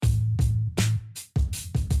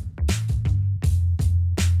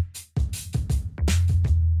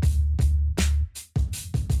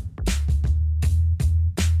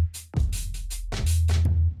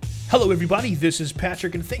Hello everybody, this is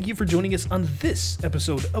Patrick, and thank you for joining us on this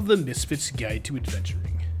episode of the Misfits Guide to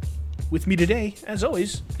Adventuring. With me today, as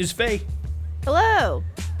always, is Faye. Hello.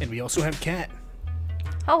 And we also have Kat.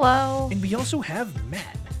 Hello. And we also have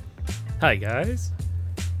Matt. Hi, guys.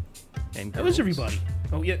 And How is everybody?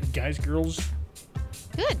 Oh yeah, guys, girls.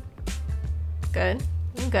 Good. Good.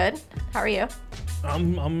 I'm good. How are you?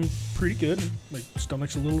 I'm pretty good. My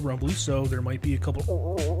stomach's a little rumbly, so there might be a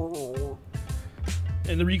couple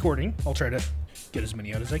in the recording. I'll try to get as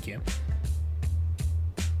many out as I can.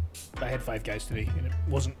 I had 5 guys today, and it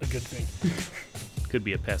wasn't a good thing. Could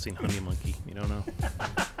be a passing honey monkey. You don't know.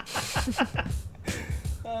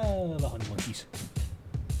 The honey monkeys.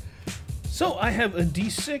 So I have a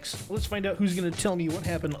D6. Let's find out who's going to tell me what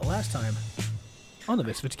happened last time on the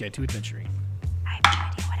Misfits Guide to Adventuring. I have no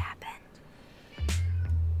idea what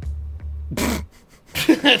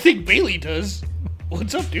happened. I think Bailey does.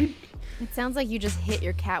 What's up, dude? It sounds like you just hit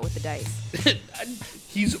your cat with the dice.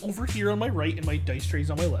 He's over here on my right, and my dice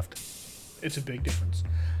tray's on my left. It's a big difference.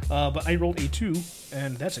 But I rolled a 2,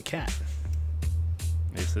 and that's a cat.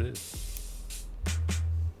 Yes, it is.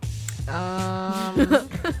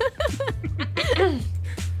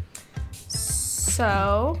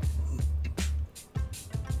 So,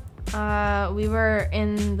 we were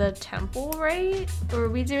in the temple, right? Were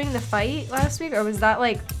we doing the fight last week, or was that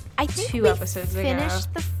like I think 2 we episodes ago?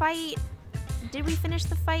 finished the fight. Did we finish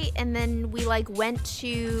the fight? And then we went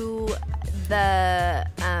to the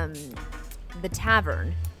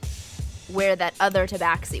tavern where that other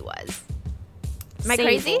tabaxi was. Am I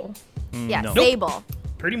crazy? Sable. Yeah, No. Sable.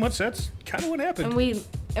 Pretty much that's kind of what happened.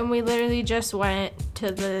 And we literally just went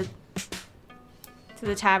to the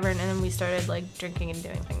tavern, and then we started like drinking and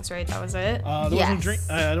doing things, right? That was it. There wasn't Yes.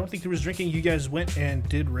 I don't think there was drinking. You guys went and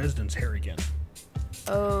did Residence Hair again.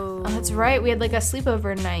 Oh. Oh, that's right. We had like a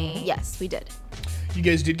sleepover night. Yes, we did. You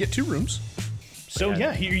guys did get 2 rooms. So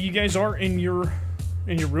yeah, here you guys are in your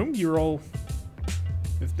room. You're all,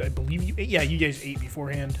 I believe you ate. Yeah, you guys ate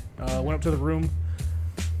beforehand. Went up to the room.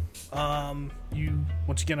 You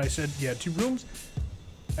once again, I said you had 2 rooms,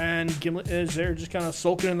 and Gimlet is there, just kind of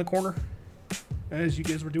sulking in the corner, as you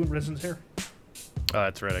guys were doing Residence Hair.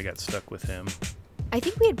 That's right. I got stuck with him. I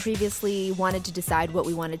think we had previously wanted to decide what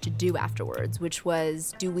we wanted to do afterwards, which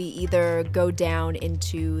was, do we either go down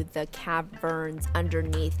into the caverns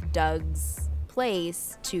underneath Doug's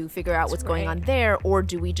place to figure out what's going on there, or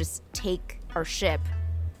do we just take our ship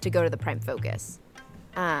to go to the Prime Focus?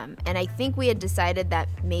 And I think we had decided that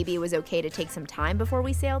maybe it was okay to take some time before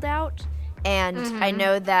we sailed out. And I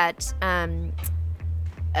know that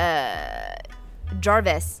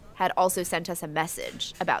Jarvis had also sent us a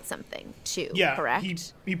message about something too, Yeah, correct?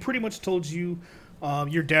 he pretty much told you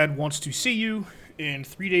your dad wants to see you in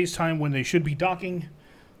 3 days' time when they should be docking,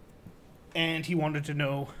 and he wanted to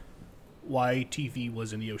know why TV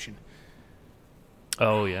was in the ocean.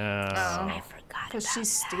 Oh, yeah. I forgot Because about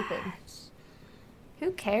she's that. stupid.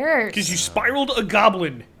 Who cares? Because you spiraled a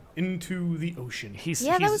goblin into the ocean.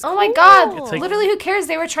 Yeah, that was Oh my cool. god! It's like- Literally, who cares?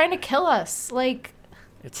 They were trying to kill us. Like,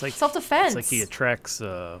 It's like self-defense. It's like he attracts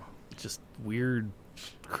just weird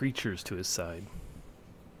creatures to his side.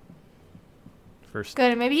 First,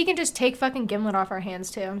 good. Maybe he can just take fucking Gimlet off our hands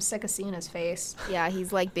too. I'm sick of seeing his face. Yeah,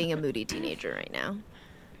 he's like being a moody teenager right now.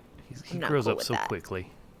 he I'm not grows cool up with so that. quickly.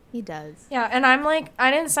 He does. Yeah, and I'm like, I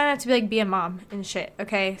didn't sign up to be a mom and shit.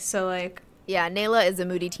 Okay, so like, Yeah, Nayla is a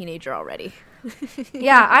moody teenager already.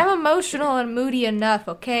 yeah, I'm emotional and moody enough.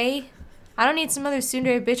 Okay, I don't need some other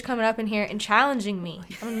tsundere bitch coming up in here and challenging me.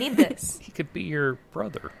 I don't need this. He could be your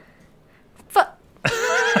brother.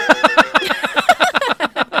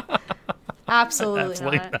 Absolutely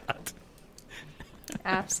Absolutely not. not.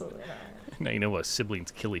 Absolutely not. Now you know what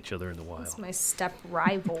siblings kill each other in the wild. It's my step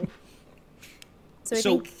rival. So I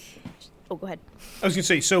So- think... Oh, go ahead. I was going to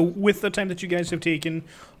say, so with the time that you guys have taken,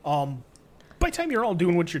 by the time you're all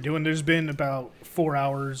doing what you're doing, there's been about 4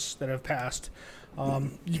 hours that have passed.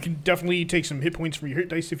 You can definitely take some hit points from your hit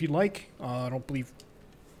dice if you'd like. I don't believe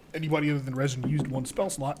anybody other than Resin used 1 spell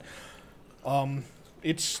slot.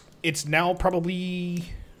 It's now probably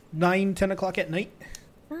 9-10 o'clock at night.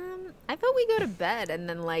 I thought we go to bed and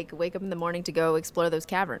then wake up in the morning to go explore those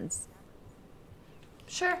caverns.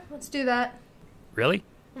 Sure, let's do that. Really?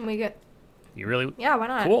 And we get, You really? yeah, why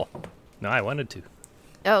not? Cool. No, I wanted to.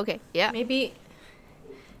 Oh, okay. Yeah. Maybe.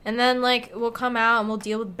 And then, we'll come out and we'll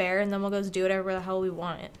deal with Bear, and then we'll go do whatever the hell we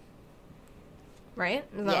want. Right?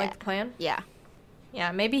 Is that, Yeah. the plan? Yeah.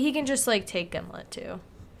 Yeah, maybe he can just, take Gimlet, too.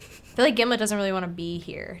 I feel like Gimlet doesn't really want to be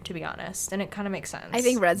here, to be honest, and it kind of makes sense. I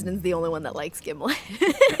think Resident's the only one that likes Gimlet.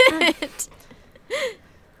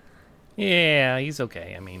 Yeah, he's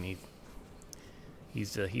okay. I mean,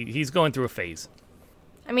 He's going through a phase.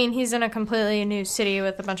 I mean, he's in a completely new city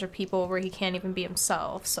with a bunch of people where he can't even be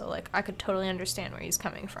himself. So, like, I could totally understand where he's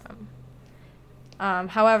coming from.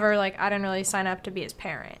 However, like, I didn't really sign up to be his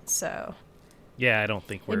parent, so... Yeah, I don't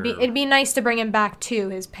think It'd be nice to bring him back to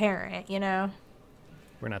his parent, you know?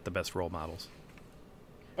 we're not the best role models.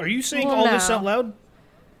 Are you saying Well, all this no. out loud?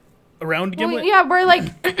 Around Gimlet? Well, yeah, we're like...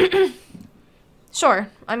 Sure.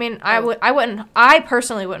 I mean, I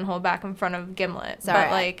personally wouldn't hold back in front of Gimlet. Sorry,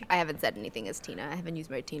 But, like... I haven't said anything as Tina. I haven't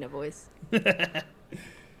used my Tina voice. Oh,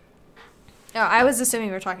 I was assuming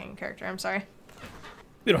we were talking in character. I'm sorry.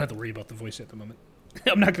 We don't have to worry about the voice at the moment.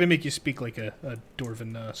 I'm not going to make you speak like a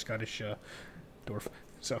Dwarven Scottish dwarf.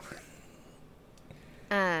 So,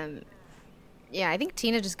 Yeah, I think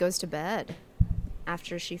Tina just goes to bed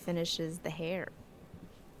after she finishes the hair.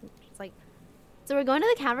 It's like, so we're going to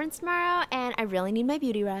the caverns tomorrow, and I really need my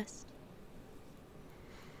beauty rest.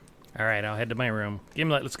 All right, I'll head to my room.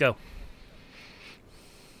 Gimlet, let's go.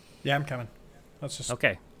 yeah, I'm coming. Let's just.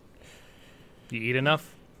 Okay. You eat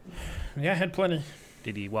enough? Yeah, I had plenty.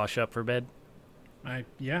 Did you wash up for bed? You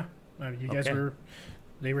guys Okay.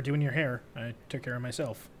 they were doing your hair. I took care of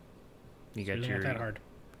myself. You It's got really your not that hard.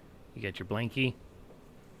 You got your blankie.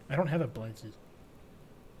 I don't have a blanket.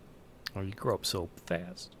 Oh, you grow up so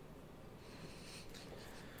fast.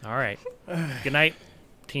 All right. Good night,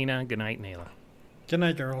 Tina. Good night, Nayla. Good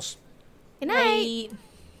night, girls. Good night.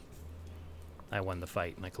 I won the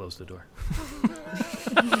fight and I closed the door.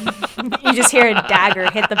 You just hear a dagger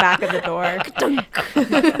hit the back of the door.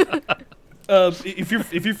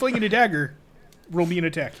 If you're flinging a dagger, roll me an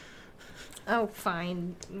attack. Oh,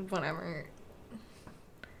 fine. Whatever.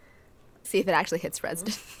 See if it actually hits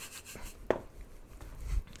Resden.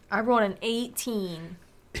 I rolled an 18.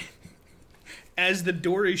 As the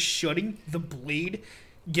door is shutting, the blade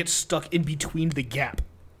gets stuck in between the gap.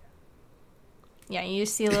 Yeah, you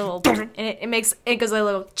just see a little... and it goes like a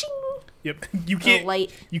little ching. Yep.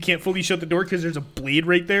 Light. You can't fully shut the door because there's a blade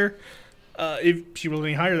right there. If she rolled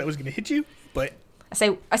any higher, that was going to hit you. But I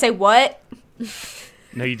say what?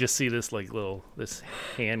 No, you just see this this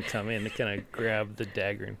hand come in to kind of grab the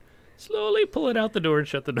dagger and slowly pull it out the door and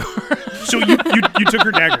shut the door. so you took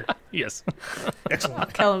her dagger. Yes.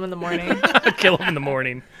 Excellent. Kill him in the morning. Kill him in the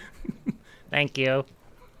morning. Thank you.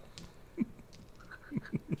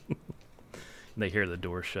 They hear the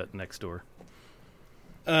door shut next door.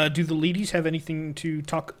 Do the ladies have anything to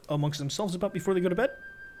talk amongst themselves about before they go to bed?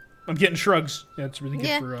 I'm getting shrugs. That's really good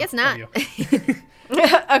Yeah, for guess not. audio.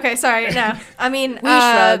 Okay, sorry. No. I mean... We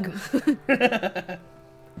shrug.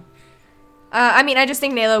 I mean, I just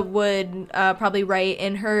think Nayla would probably write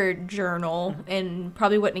in her journal and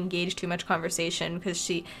probably wouldn't engage too much conversation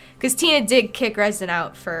because Tina did kick Resden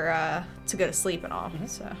out for to go to sleep and all.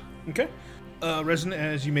 So Okay. Resin,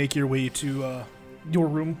 as you make your way to your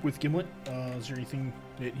room with Gimlet, is there anything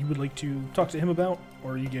that you would like to talk to him about,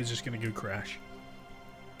 or are you guys just going to go crash?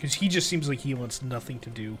 Because he just seems like he wants nothing to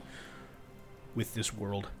do with this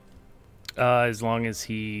world. As long as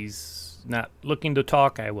he's not looking to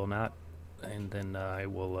talk, I will not. And then I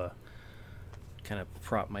will kind of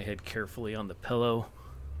prop my head carefully on the pillow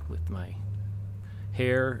with my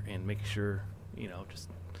hair and make sure, just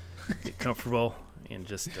get comfortable and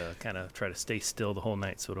just kind of try to stay still the whole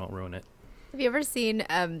night so don't ruin it. Have you ever seen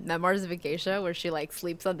Memoirs of a Geisha where she like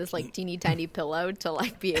sleeps on this like teeny tiny pillow to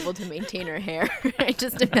like be able to maintain her hair? I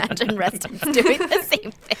just imagine Reston's doing the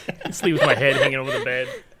same thing. Sleep with my head hanging over the bed.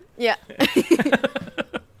 Yeah.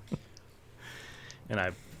 And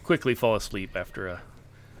I quickly fall asleep after a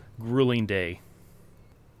grueling day,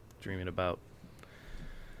 dreaming about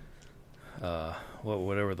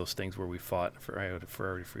whatever those things were we fought. I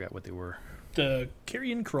already forgot what they were. The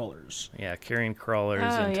carrion crawlers. Yeah, carrion crawlers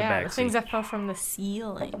oh and yeah, tabaxi. the things that fell from the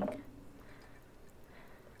ceiling. And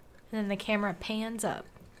then the camera pans up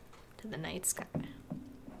to the night sky.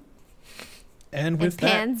 And with It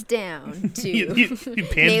pans down to he pans back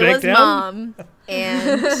Nayla's down. mom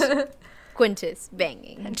and Quintus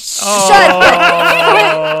banging. Shut up!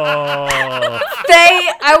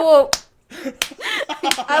 I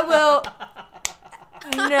will.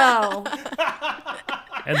 No.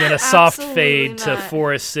 And then a soft Absolutely fade to not.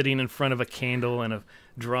 Forrest sitting in front of a candle and a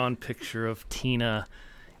drawn picture of Tina,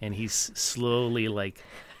 and he's slowly like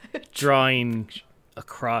drawing a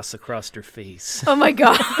cross across her face. Oh my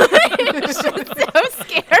god. It's just so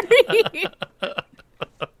scary.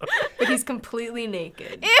 But he's completely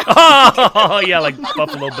naked. Oh yeah, like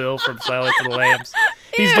Buffalo Bill from Silence of the Lambs.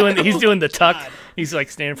 He's doing the tuck. He's like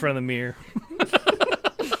standing in front of the mirror.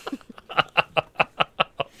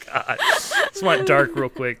 Oh god, just went dark real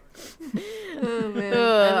quick. Oh, man. all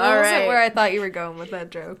That wasn't right. where I thought you were going with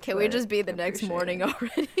that joke. Can we but just be the I next appreciate morning it.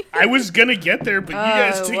 already? I was gonna get there, but you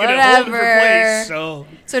guys took it a whole different whatever. place. So,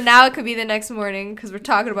 So now it could be the next morning because we're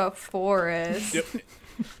talking about Forrest. yep.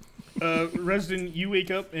 Resden, you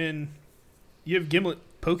wake up and you have Gimlet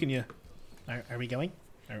poking you. Are we going?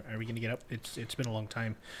 Are we gonna get up? It's been a long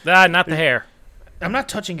time. Not the hair. I'm not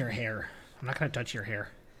touching your hair. I'm not gonna touch your hair.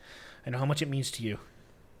 I know how much it means to you.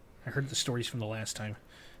 I heard the stories from the last time.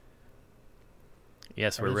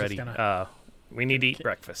 Yes, Or we're is this ready. gonna- We need to eat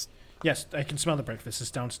breakfast. Yes, I can smell the breakfast. It's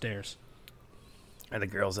downstairs. Are the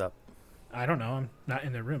girls up? I don't know. I'm not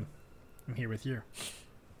in their room. I'm here with you.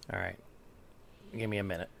 All right. Give me a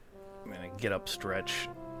minute. I'm gonna get up, stretch,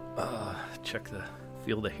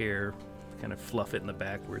 feel the hair, kind of fluff it in the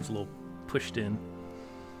back where it's a little pushed in.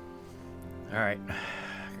 All right.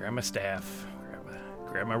 Grab my staff.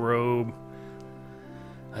 Grab my robe.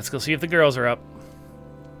 Let's go see if the girls are up.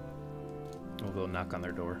 We'll go knock on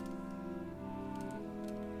their door.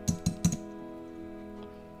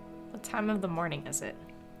 What time of the morning is it?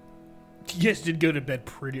 You guys did go to bed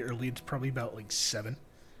pretty early. It's probably about like 7.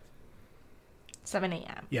 7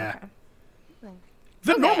 a.m. Yeah. Okay.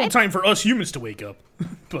 The Okay, normal time for us humans to wake up.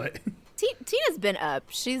 But Tina's been up.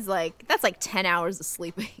 She's like, that's like 10 hours of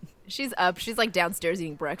sleeping. She's up. She's like downstairs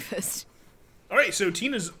eating breakfast. all right, so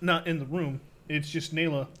Tina's not in the room. It's just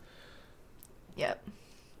Nayla. Yep.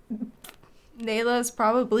 Nayla's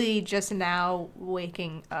probably just now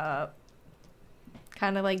waking up.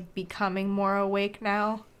 Kind of like becoming more awake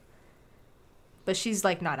now. But she's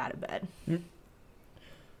like not out of bed.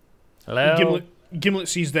 Hello? Gimlet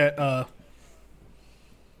sees that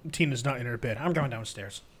Tina's not in her bed. I'm going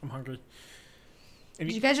downstairs. I'm hungry.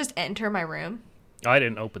 Did you guys just enter my room? Oh, I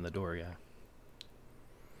didn't open the door, yeah.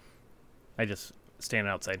 I just stand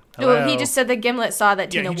outside. No, Hello? he just said that Gimlet saw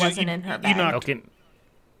that Yeah, Tina he just- wasn't he- in her he bed. knocked- Okay.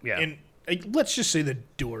 Yeah. And let's just say the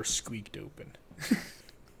door squeaked open.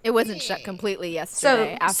 It wasn't shut completely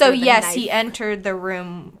yesterday. after So the yes, knife. he entered the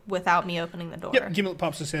room without me opening the door. Yep, Gimlet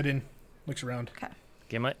pops his head in, looks around. Okay.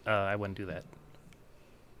 Gimlet? I wouldn't do that.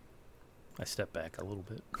 I step back a little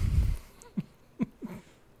bit.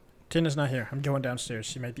 Tina's not here. I'm going downstairs.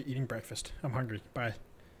 She might be eating breakfast. I'm hungry. Bye.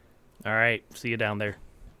 All right, see you down there.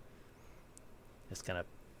 Just gonna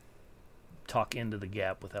talk into the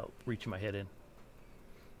gap without reaching my head in.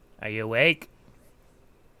 Are you awake?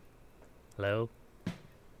 Hello?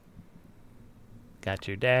 Got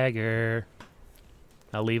your dagger.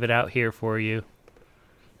 I'll leave it out here for you.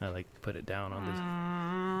 I like put it down on this.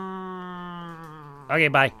 Okay,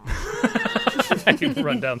 bye. I can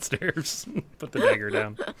run downstairs. Put the dagger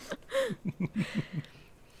down.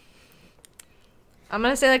 I'm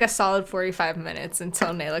gonna say like a solid 45 minutes until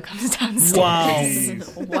Nayla comes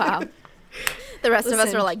downstairs. Wow. The rest of us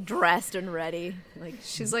Listen. are like dressed and ready. Like,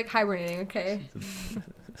 She's like hibernating, okay?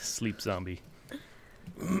 Sleep zombie.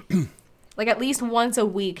 Like at least once a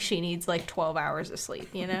week she needs like 12 hours of sleep,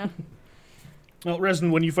 you know? Well, Resden,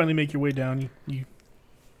 when you finally make your way down,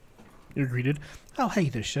 you're greeted. Oh, hey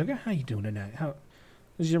there, sugar. How you doing tonight? How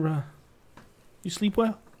is your you sleep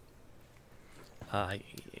well?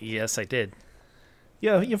 Yes, I did.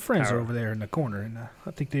 Yeah, your friends are Alright. over there in the corner, and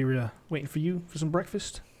I think they were waiting for you for some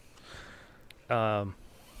breakfast.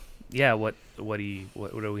 Yeah. What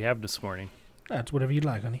do we have this morning? That's whatever you'd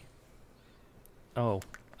like, honey. Oh,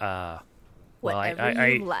 well, whatever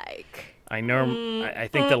you like. I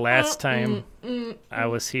think the last time I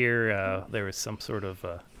was here, there was some sort of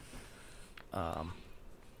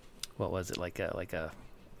what was it, like a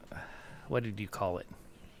what did you call it?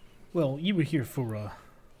 Well, you were here for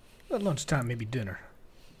lunchtime, maybe dinner.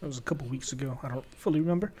 That was a couple weeks ago. I don't fully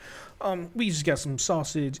remember. We just got some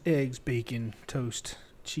sausage, eggs, bacon, toast,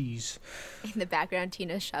 cheese. In the background,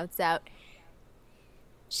 Tina shouts out,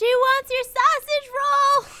 "She wants your sausage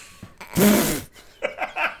roll!"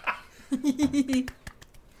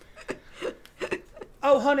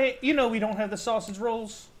 Oh, honey, you know we don't have the sausage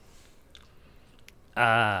rolls.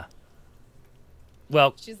 Well,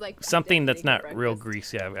 She's like, something that's making not real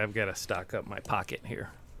breakfast. greasy. I've got to stock up my pocket here.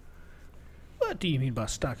 What do you mean by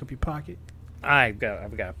stock up your pocket? I've got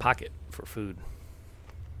a pocket for food.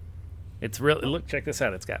 It's really look. Check this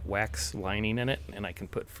out. It's got wax lining in it, and I can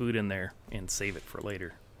put food in there and save it for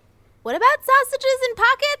later. What about sausages in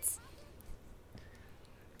pockets?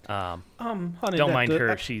 Honey, Don't that, mind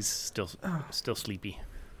her. She's still sleepy.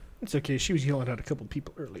 It's okay. She was yelling at a couple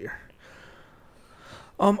people earlier.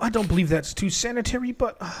 I don't believe that's too sanitary,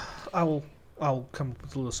 but I'll come up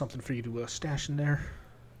with a little something for you to stash in there.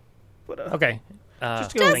 But Okay.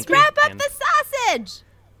 Just go- thank Just you. wrap up And, the sausage!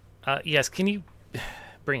 yes. Can you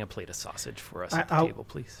bring a plate of sausage for us at the I'll- table,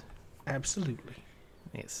 please? absolutely.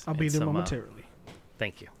 Yes. I'll be and there some, momentarily.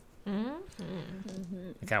 Thank you. I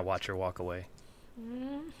kind of watch her walk away.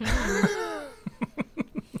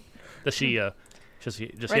 Does she? Does she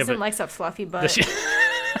have Resin a, likes a fluffy butt. does she,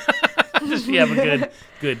 does she have a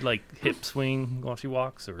good like hip swing while she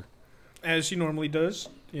walks, or? As she normally does,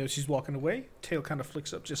 she's walking away. Tail kind of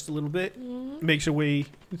flicks up just a little bit, makes her way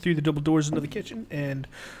through the double doors into the kitchen, and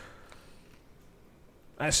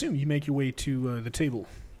I assume you make your way to the table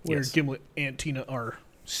where Yes. Gimlet and Tina are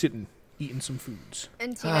sitting, eating some foods.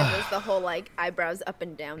 And Tina does the whole like eyebrows up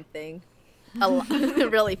and down thing,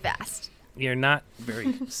 really fast. You're not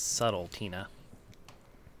very subtle, Tina.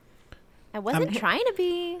 I wasn't trying to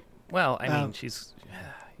be. Well, I mean, she's.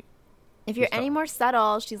 If you're What's any up? more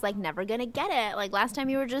subtle, she's like never gonna get it. Like last time,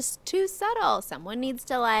 you were just too subtle. Someone needs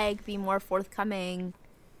to like be more forthcoming.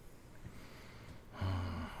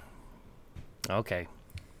 Okay.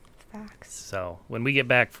 Facts. So when we get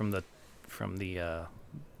back from the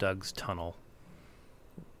Doug's tunnel,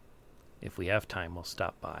 if we have time, we'll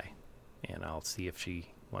stop by, and I'll see if she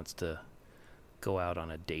wants to go out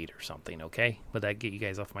on a date or something. Okay? Would that get you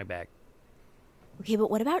guys off my back? Okay, but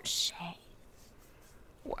what about Shay?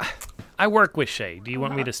 I work with Shay. Do you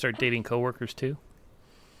want me to start dating coworkers too?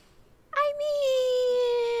 I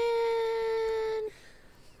mean,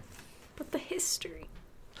 But the history.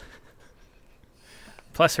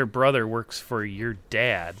 Plus, her brother works for your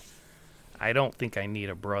dad. I don't think I need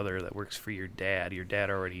a brother that works for your dad. Your dad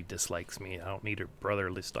already dislikes me. I don't need her brother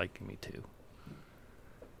disliking me too.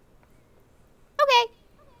 okay.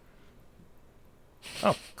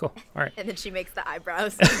 Oh, cool. All right. And then she makes the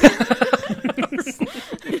eyebrows.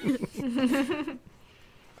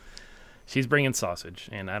 She's bringing sausage,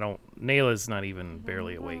 and Nayla's not even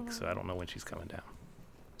barely awake, so I don't know when she's coming down.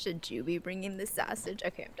 Should you be bringing the sausage?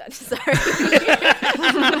 Okay, I'm done. Sorry.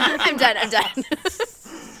 I'm done.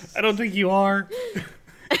 I don't think you are.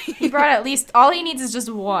 He brought at least, all he needs is just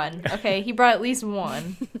one. Okay, he brought at least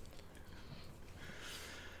one.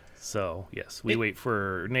 So, yes, we wait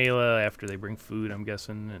for Nayla after they bring food, I'm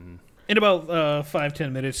guessing, and In about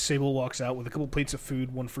 5-10 minutes, Sable walks out with a couple plates of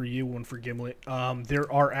food, one for you, one for Gimlet.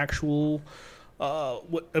 There are actual,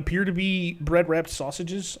 what appear to be bread-wrapped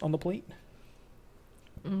sausages on the plate.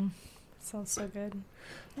 Sounds so good.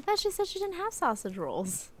 I thought she said she didn't have sausage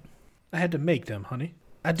rolls. I had to make them, honey.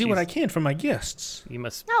 I do what I can for my guests. you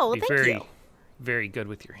must Oh, be thank very, you. very good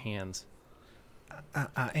with your hands.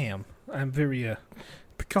 I am. I'm very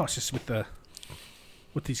precautious with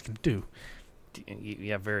what these can do.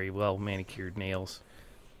 You have very well manicured nails.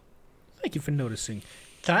 Thank you for noticing.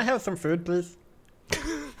 Can I have some food, please?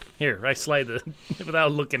 Here, I slide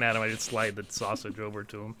without looking at him, I just slide the sausage over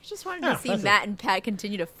to him. I just wanted Yeah, to see that's Matt and Pat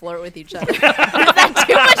continue to flirt with each other. Is that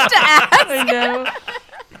too much to ask? I know.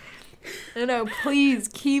 I know. Please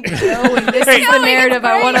keep going. This is the narrative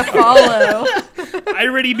I want to follow. I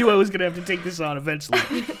already knew I was going to have to take this on eventually.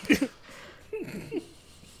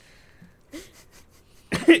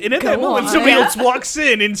 And at that Go moment, on. somebody else walks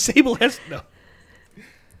in, and Sable has no.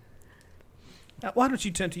 Now, why don't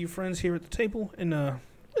you tend to your friends here at the table? And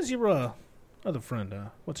what's your other friend?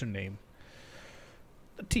 What's her name?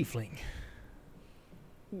 The tiefling.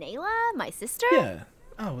 Nayla, my sister? Yeah.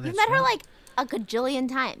 Oh, that's You've met her right. like a gajillion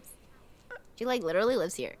times. She like literally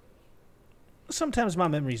lives here. Sometimes my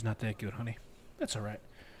memory's not that good, honey. That's all right.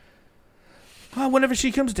 Whenever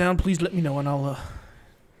she comes down, please let me know, and I'll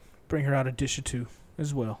bring her out a dish or two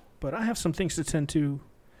as well. But I have some things to tend to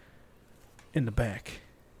in the back.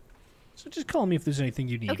 So just call me if there's anything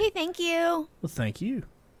you need. Okay, thank you. Well, thank you.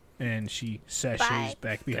 And she sashays Bye.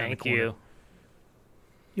 back behind Thank the corner. you.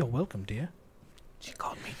 You're welcome, dear. She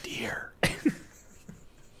called me dear.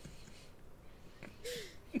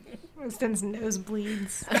 Winston's nose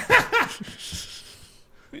bleeds.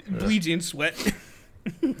 Bleeds in sweat.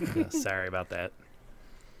 Sorry about that.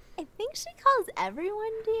 I think she calls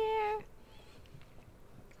everyone dear.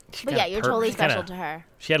 She But kinda yeah, you're purr- totally she kinda- special to her.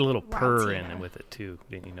 She had a little Wow, purr in Tina. it with it too.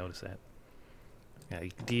 Didn't you notice that? Yeah,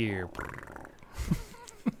 dear.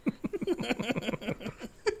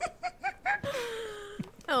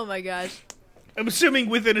 Oh my gosh. I'm assuming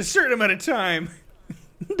within a certain amount of time,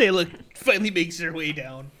 Dayla finally makes her way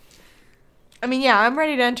down. I mean, yeah, I'm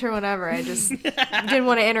ready to enter whenever. I just didn't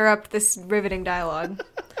want to interrupt this riveting dialogue.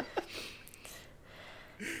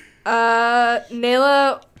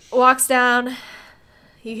 Nayla walks down.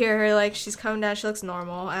 You hear her, like, she's coming down. She looks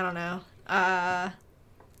normal. I don't know.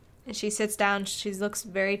 And she sits down. She looks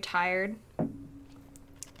very tired.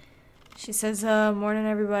 She says, morning,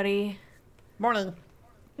 everybody. Morning.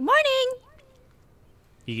 Good morning.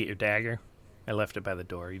 You get your dagger? I left it by the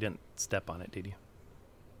door. You didn't step on it, did you?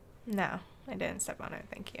 No, I didn't step on it.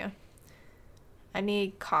 Thank you. I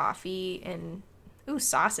need coffee and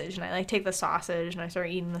sausage. And I like take the sausage and I start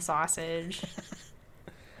eating the sausage.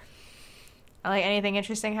 Like, anything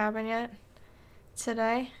interesting happen yet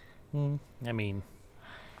today? I mean,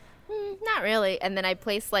 Not really. And then I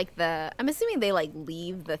place like I'm assuming they like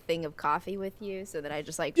leave the thing of coffee with you, so that I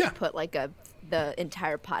just like put like the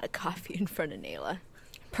entire pot of coffee in front of Nayla.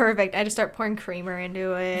 Perfect. I just start pouring creamer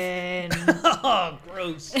into it and, Oh,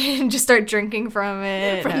 gross. and just start drinking from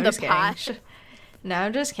it. From No, I'm the just kidding. pot. No,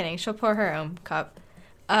 I'm just kidding. She'll pour her own cup.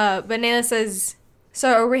 But Nayla says,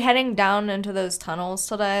 so are we heading down into those tunnels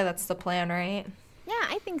today? That's the plan, right? Yeah,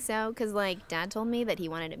 I think so. Because like Dad told me that he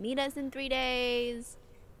wanted to meet us in 3 days.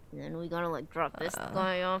 And then we gotta like drop this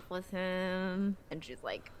guy off with him. And she's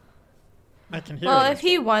like, I can hear Well, it. if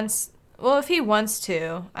he wants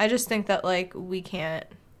to. I just think that like we can't.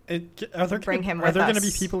 Are there bring him are with there going to be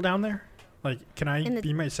us. people down there? Like, can I In the-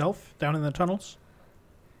 be myself down in the tunnels?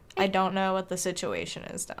 I don't know what the situation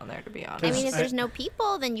is down there, to be honest. I mean, if I- there's no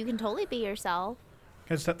people, then you can totally be yourself.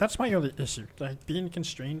 Because that's my only issue. Like, being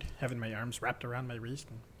constrained, having my arms wrapped around my waist,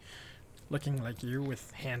 and looking like you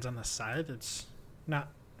with hands on the side, it's not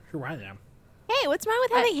who I am. Hey, what's wrong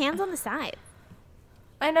with having hands on the side?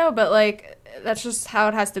 I know, but like that's just how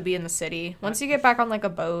it has to be in the city. Once you get back on like a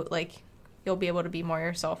boat, like you'll be able to be more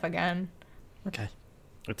yourself again. Okay.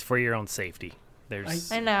 it's for your own safety.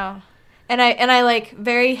 There's I know. And I like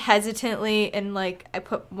very hesitantly and like I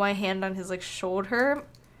put my hand on his like shoulder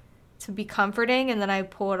to be comforting, and then I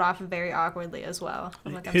pull it off very awkwardly as well.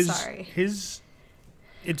 I'm like, I'm sorry.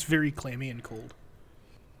 It's very clammy and cold.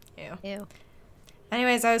 Ew. Ew.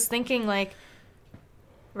 Anyways, I was thinking like,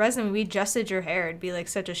 Resin, we just did your hair. It'd be like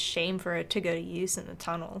such a shame for it to go to use in the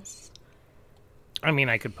tunnels. I mean,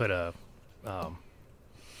 I could put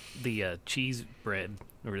the cheese bread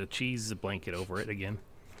or the cheese blanket over it again.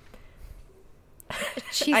 I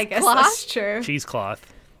guess Cheesecloth? that's true.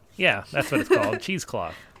 Cheesecloth. Yeah, that's what it's called.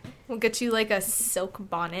 Cheesecloth. We'll get you like a silk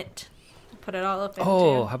bonnet. Put it all up into.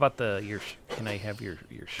 Oh, how about can I have your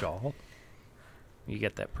shawl? You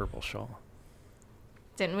get that purple shawl.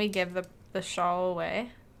 Didn't we give the shawl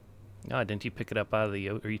away? No, didn't you pick it up out of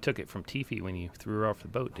or you took it from Tiffy when you threw her off the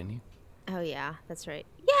boat, didn't you? Oh, yeah, that's right.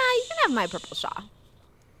 Yeah, you can have my purple shawl.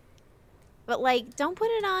 But, like, don't put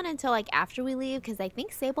it on until, like, after we leave, because I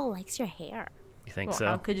think Sable likes your hair. You think Well, so?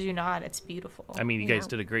 how could you not? It's beautiful. I mean, you guys Yeah.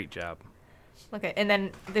 did a great job. Okay, and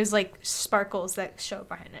then there's like sparkles that show up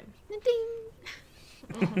behind him.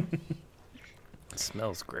 Ding. It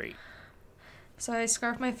smells great. So I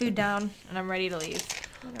scarf my food down and I'm ready to leave.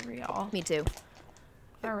 Whenever y'all Me too.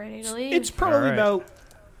 are ready to leave. It's probably Alright. about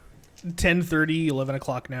 10:30, 11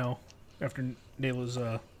 o'clock now, after Nayla's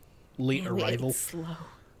late arrival. Slow.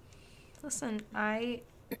 Listen, I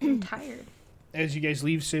am tired. As you guys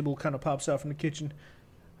leave, Sable kind of pops out from the kitchen.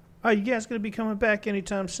 Are you guys going to be coming back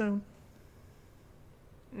anytime soon?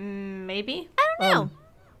 Maybe? I don't know.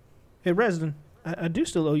 Hey, Resident, I do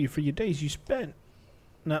still owe you for your days you spent.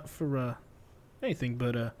 Not for anything,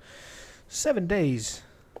 but 7 days.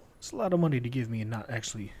 It's a lot of money to give me and not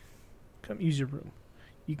actually come use your room.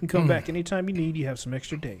 You can come back anytime you need. You have some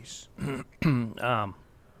extra days.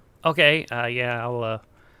 Okay. Yeah. I'll.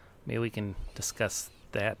 Maybe we can discuss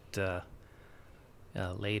that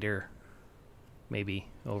later. Maybe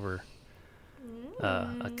over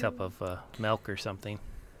a cup of milk or something.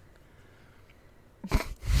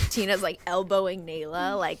 Tina's like elbowing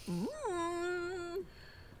Nayla, like,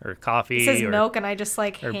 Or coffee. It says or, milk and I just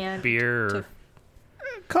like or hand beer. to-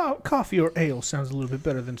 Or, Coffee or ale sounds a little bit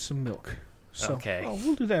better than some milk. So Okay.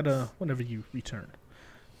 we'll do that whenever you return.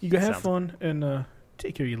 You go have Sounds- fun and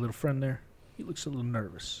take care of your little friend there. He looks a little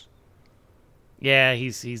nervous. yeah,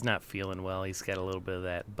 he's not feeling well. He's got a little bit of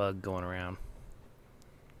that bug going around.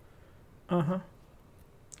 Uh-huh.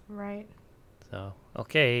 Right. So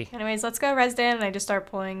okay. Anyways, let's go, Resden. And I just start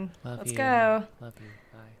pulling. Love Let's you. go. Love you.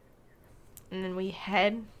 Bye. And then we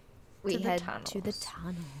head we to the head to the tunnels.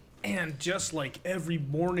 tunnel. And just like every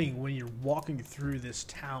morning when you're walking through this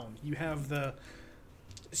town, you have the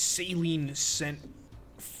saline scent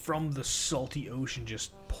from the salty ocean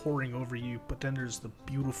just pouring over you. But then there's the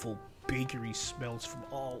beautiful bakery smells from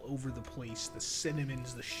all over the place. The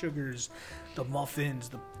cinnamons, the sugars, the muffins,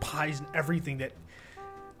 the pies, and everything that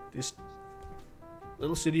this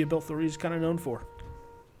little city of Belthori is kind of known for.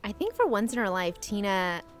 I think for once in her life,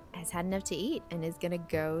 Tina has had enough to eat and is going to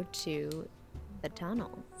go to the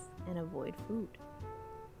tunnels and avoid food.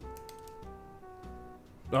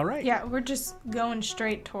 All right. Yeah, we're just going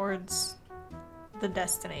straight towards the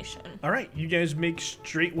destination. All right, you guys make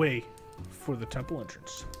straight way for the temple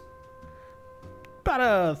entrance. About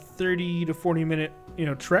a 30 to 40 minute,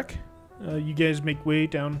 trek. You guys make way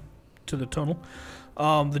down to the tunnel.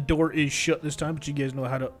 The door is shut this time, but you guys know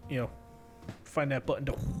how to, find that button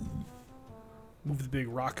to move the big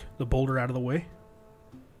rock, the boulder out of the way.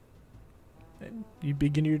 And you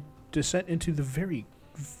begin your descent into the very,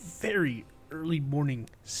 very early morning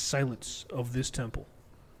silence of this temple.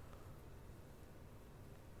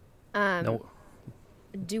 No.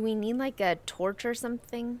 Do we need like a torch or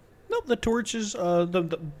something? Nope, the torches.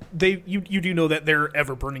 You do know that there are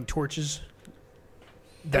ever burning torches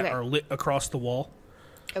that Okay. are lit across the wall.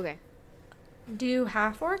 Okay. Do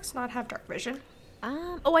half-orcs not have dark vision?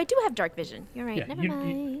 Oh, I do have dark vision. You're right. Yeah, Never you-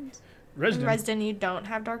 mind. Resident. Resden, you don't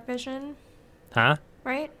have dark vision, Huh?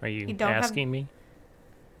 right? Are you, You don't have- asking me?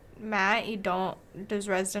 Matt, you don't. Does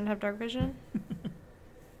Resden have dark vision?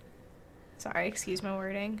 Sorry, excuse my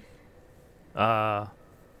wording.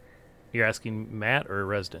 You're asking Matt or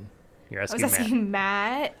Resden? You're I was asking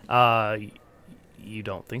Matt. asking Matt. You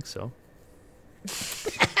don't think so?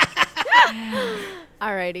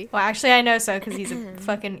 Alrighty. Well, actually, I know so because he's a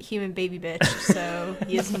fucking human baby bitch. So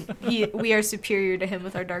we are superior to him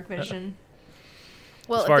with our dark vision.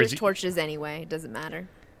 Well, As if far there's as torches anyway, it doesn't matter.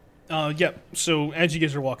 Yeah. So as you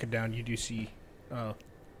guys are walking down, you do see,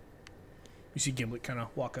 Gimlet kind of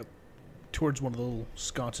walk up towards one of the little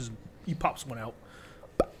sconces, and he pops one out,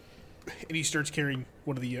 and he starts carrying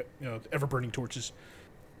one of the ever burning torches.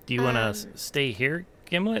 Do you want to stay here,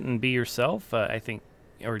 Gimlet, and be yourself? I think,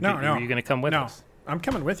 or No. are you going to come with No, us? I'm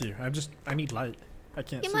coming with you. I need light. I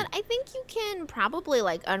can't Gimlet, see. I think you can probably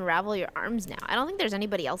like unravel your arms now. I don't think there's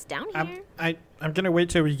anybody else down here. I'm gonna wait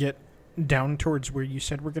till we get down towards where you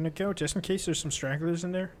said we're gonna go, just in case there's some stragglers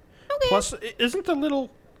in there. Okay. Plus, isn't the little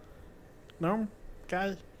gnome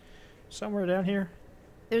guy somewhere down here?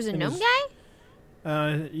 There's a and gnome his- guy?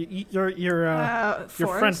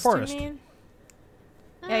 Your friend Forrest. You mean?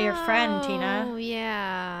 Yeah, your friend, Tina. Oh,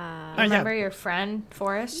 yeah. Oh, yeah. Remember your friend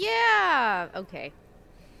Forrest? Yeah. Okay.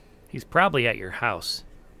 He's probably at your house.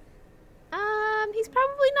 He's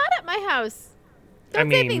probably not at my house. I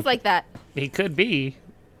Don't say mean- things like that. He could be.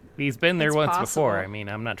 He's been there It's once before. possible. I mean,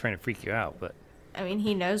 I'm not trying to freak you out, but I mean,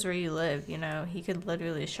 he knows where you live. You know, he could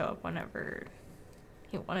literally show up whenever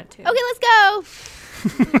he wanted to. Okay, let's go.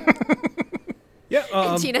 Yeah.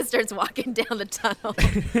 And Tina starts walking down the tunnel.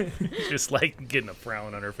 just like getting a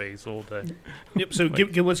frown on her face all the time. Yep. So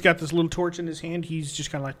Gimlet's got this little torch in his hand. He's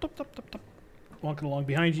just kind of like tup, tup, tup, tup, walking along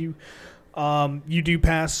behind you. You do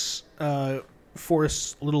pass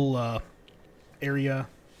Forrest's little area,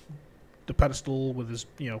 the pedestal with his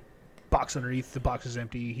box underneath. The box is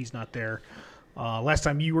empty. He's not there. Last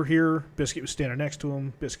time you were here, Biscuit was standing next to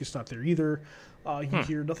him. Biscuit's not there either. You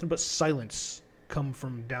hear nothing but silence come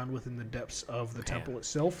from down within the depths of the temple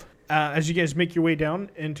itself. As you guys make your way down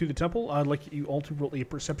into the temple, I'd like you all to roll a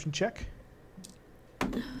perception check.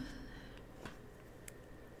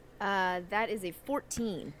 That is a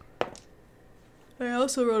 14. I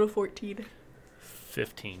also wrote a 14.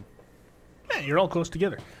 15. Yeah, you're all close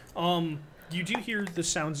together. You do hear the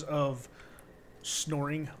sounds of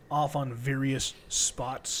snoring off on various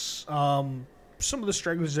spots. Some of the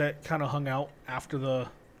stragglers that kind of hung out after the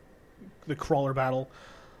crawler battle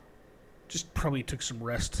just probably took some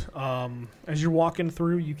rest. As you're walking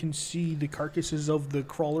through, you can see the carcasses of the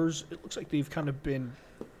crawlers. It looks like they've kind of been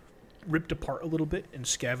ripped apart a little bit and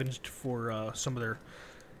scavenged for some of their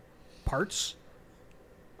parts.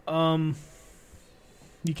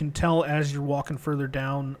 You can tell as you're walking further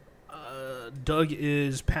down, Doug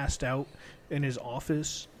is passed out in his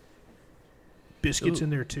office. Biscuit's Ooh. in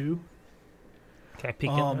there too. Can I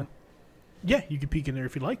peek in? Yeah, you can peek in there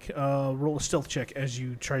if you like. Roll a stealth check as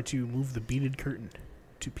you try to move the beaded curtain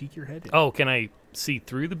to peek your head in. Oh, can I see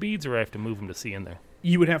through the beads, or I have to move them to see in there?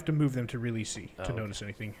 You would have to move them to really see, to Oh. notice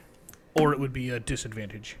anything. Or it would be a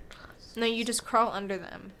disadvantage. No, you just crawl under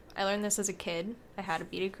them. I learned this as a kid. I had a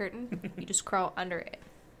beaded curtain. You just crawl under it.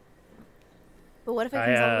 But what if it I,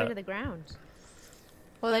 comes all the way to the ground?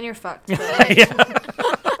 Well, then you're fucked. Then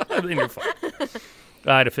you're fine.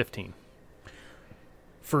 I had a 15.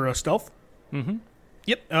 For stealth? Mm-hmm.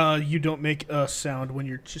 Yep. You don't make a sound when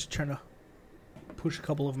you're just trying to push a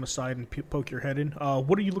couple of them aside and poke your head in.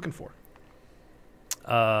 What are you looking for?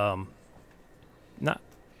 Not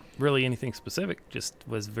really anything specific. Just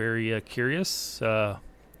was very curious.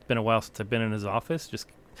 It's been a while since I've been in his office. Just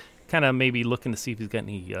kind of maybe looking to see if he's got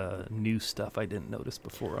any new stuff I didn't notice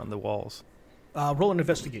before on the walls. Roll an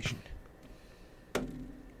investigation.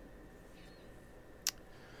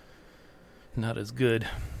 Not as good.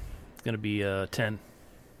 It's going to be 10.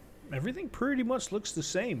 Everything pretty much looks the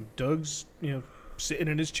same. Doug's, sitting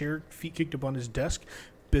in his chair, feet kicked up on his desk.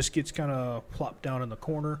 Biscuit's kind of plopped down in the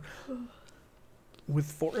corner. With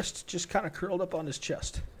Forrest just kind of curled up on his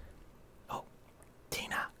chest.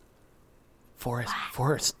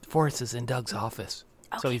 Forrest is in Doug's office,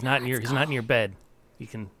 so Okay, he's not in your let's he's not in go. your bed. You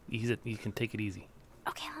can take it easy.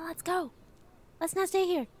 Okay, well, let's go. Let's not stay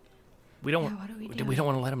here. We don't. Yeah, what are we we doing? don't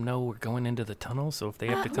want to let them know we're going into the tunnel. So if they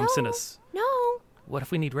have to come send no. us, No. what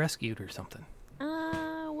if we need rescued or something?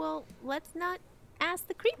 Well, let's not ask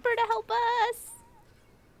the creeper to help us.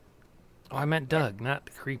 Oh, I meant Doug, not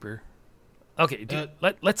the creeper. Okay,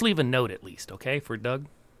 Uh, let's leave a note at least, okay, for Doug.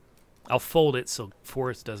 I'll fold it so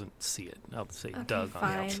Forrest doesn't see it. I'll say Okay, Doug on the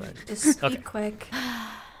fine. outside. Just be Okay. quick.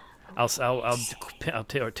 I'll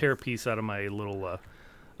tear a piece out of my little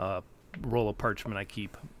roll of parchment I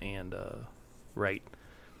keep and write.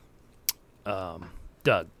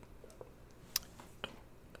 Doug,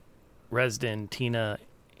 Resden, Tina,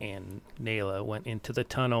 and Nayla went into the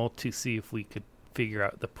tunnel to see if we could figure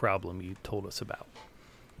out the problem you told us about.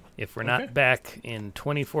 If we're Okay. not back in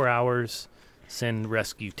 24 hours, send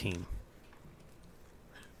rescue team.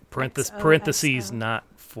 Parentheses, XOXO. not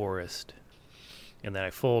Forest. And then I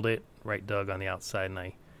fold it, write Doug on the outside, and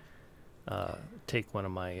I take one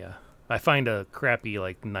of my... I find a crappy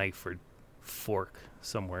like knife or fork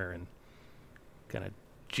somewhere and kind of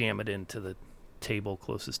jam it into the table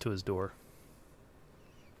closest to his door.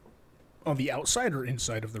 On the outside or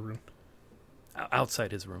inside of the room?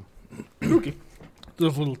 Outside his room. Okay.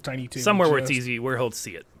 Those little tiny tables. Somewhere where it's easy, where he'll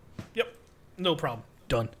see it. Yep. No problem.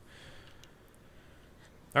 Done.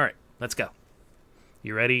 All right, let's go.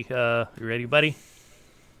 You ready? You ready, buddy?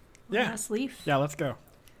 Yeah. Last leaf. Yeah, let's go.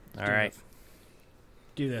 All right.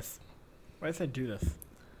 Do this. Why did I say do this?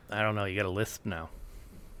 I don't know. You got a lisp now.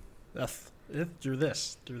 Do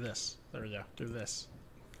this. Do this. There we go. Do this.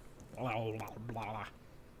 Blah, blah, blah, blah.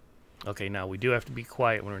 Okay, now we do have to be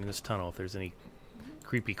quiet when we're in this tunnel if there's any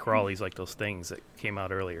creepy crawlies like those things that came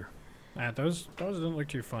out earlier. Those didn't look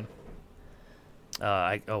too fun.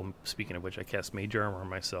 Speaking of which, I cast Mage Armor on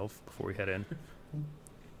myself before we head in.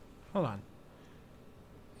 Hold on.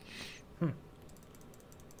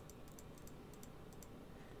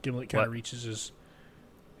 Gimlet kind What? of reaches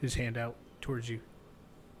his hand out towards you.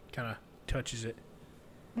 Kind of touches it.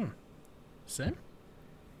 Sam?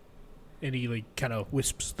 And he like kind of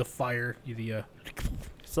wisps the fire.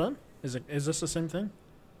 Sam? Is this the same thing?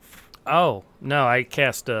 Oh no, I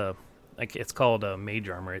cast it's called Mage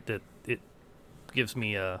Armor. It gives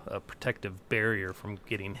me a protective barrier from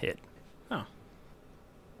getting hit. Oh.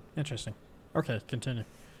 Interesting. Okay, continue.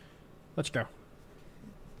 Let's go.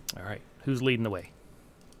 All right, who's leading the way?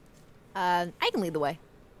 I can lead the way.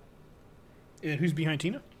 And who's behind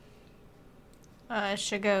Tina?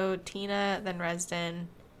 Should go Tina, then Resden,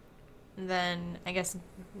 then I guess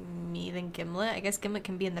me, then Gimlet. I guess Gimlet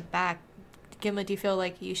can be in the back. Gimlet, do you feel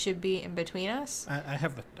like you should be in between us? I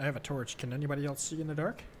have a torch. Can anybody else see in the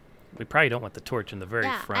dark? We probably don't want the torch in the very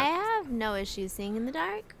Yeah, front. I have no issues seeing in the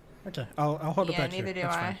dark. Okay, I'll hold it Yeah, back neither here. do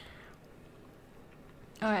That's I. fine.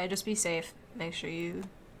 Alright, just be safe. Make sure you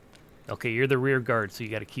Okay, you're the rear guard, so you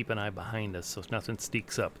got to keep an eye behind us so nothing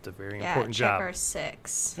sneaks up. It's a very important check job. our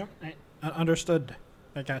 6. Yep, understood.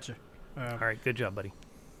 I got you. All right, good job, buddy.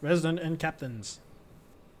 Resident and captains.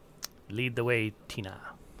 Lead the way, Tina.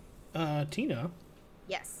 Tina,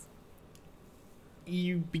 Yes.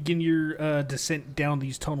 you begin your descent down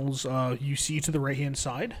these tunnels. You see to the right-hand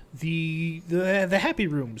side the happy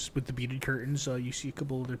rooms with the beaded curtains. You see a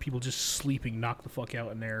couple other people just sleeping, knock the fuck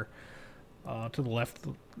out in there. To the left,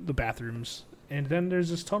 the bathrooms. And then there's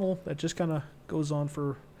this tunnel that just kind of goes on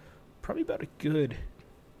for probably about a good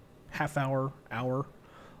half hour.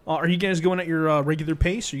 Are you guys going at your regular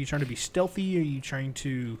pace? Are you trying to be stealthy? Are you trying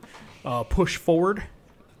to push forward?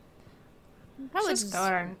 Probably Just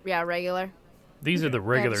going. yeah, regular. These are the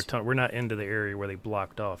regular Yes. tunnel. We're not into the area where they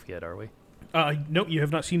blocked off yet, are we? No, you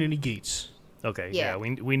have not seen any gates. Okay, Yeah.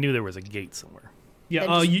 we knew there was a gate somewhere. Yeah,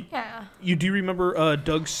 Then just- Yeah. you do remember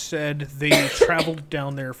Doug said they traveled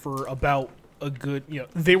down there for about a good,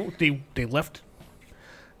 they left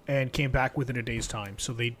and came back within a day's time.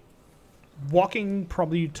 So they walking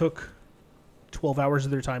probably took 12 hours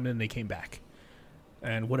of their time, and then they came back.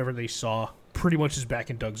 And whatever they saw pretty much is back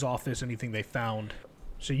in Doug's office, anything they found.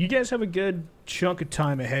 So you guys have a good chunk of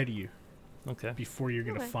time ahead of you Okay. before you're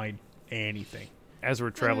going to Okay. find anything. As we're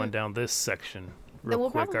traveling down this section, real Then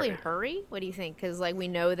we'll quick. probably hurry. What do you think? Because we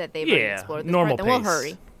know that they've already Yeah, explored this normal part. Then pace. we'll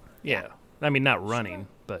hurry. Yeah. I mean, not running,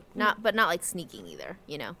 but Not like sneaking either.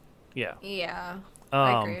 yeah. Yeah.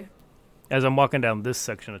 I Um, agree. As I'm walking down this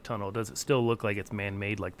section of tunnel, does it still look like it's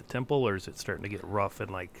man-made like the temple, or is it starting to get rough and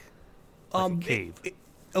like a cave?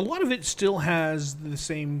 A lot of it still has the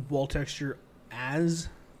same wall texture as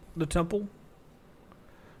the temple,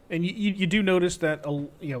 and you do notice that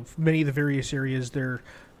many of the various areas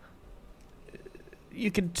You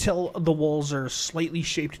can tell the walls are slightly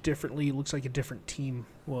shaped differently. It looks like a different team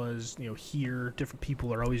was, here. Different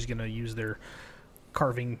people are always going to use their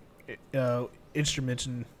carving instruments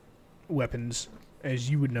and weapons, as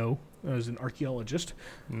you would know as an archaeologist.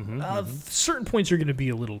 Certain points are going to be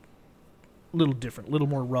a little different, a little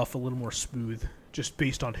more rough, a little more smooth, just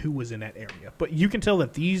based on who was in that area. But you can tell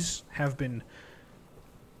that these have been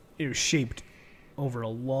shaped over a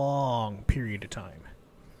long period of time.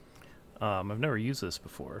 I've never used this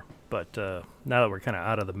before, but now that we're kind of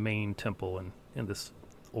out of the main temple and in this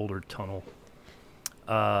older tunnel,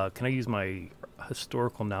 can I use my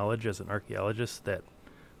historical knowledge as an archaeologist that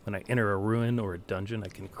when I enter a ruin or a dungeon, I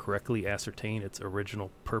can correctly ascertain its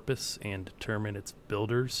original purpose and determine its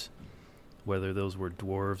builders, whether those were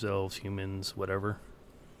dwarves, elves, humans, whatever?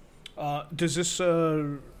 Does this?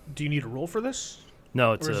 Do you need a roll for this?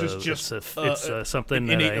 No, it's Or is this just, something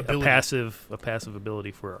innate that ability? a passive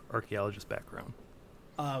ability for archaeologist background.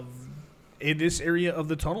 In this area of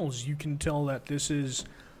the tunnels, you can tell that this is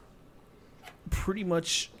pretty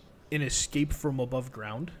much an escape from above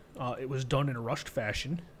ground. It was done in a rushed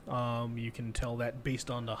fashion. You can tell that based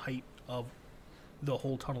on the height of the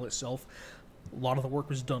whole tunnel itself. A lot of the work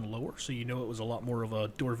was done lower, so it was a lot more of a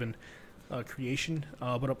Dwarven creation.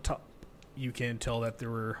 But up top, you can tell that there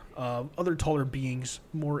were other taller beings,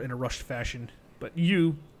 more in a rushed fashion. But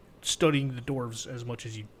you, studying the dwarves as much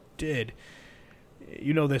as you did,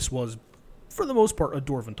 this was, for the most part, a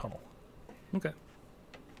Dwarven tunnel. Okay.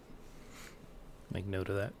 Make note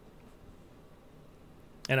of that.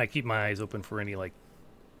 And I keep my eyes open for any,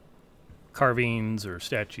 carvings or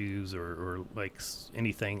statues or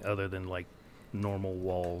anything other than, normal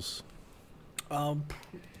walls.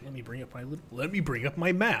 Let me bring up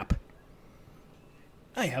my map.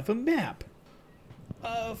 I have a map.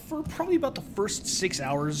 For probably about the first 6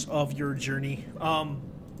 hours of your journey,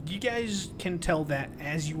 you guys can tell that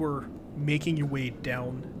as you were making your way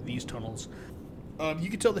down these tunnels, you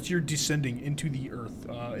can tell that you're descending into the earth.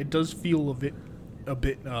 It does feel a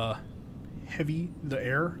bit heavy, the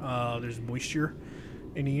air. There's moisture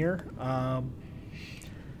in the air.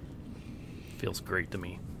 Feels great to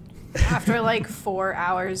me. After 4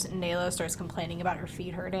 hours, Nayla starts complaining about her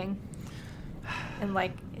feet hurting. And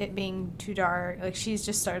it being too dark. She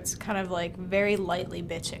just starts kind of very lightly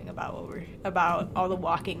bitching about all the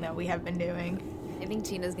walking that we have been doing. I think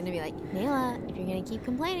Tina's gonna be like, Nayla, if you're gonna keep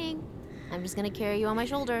complaining, I'm just gonna carry you on my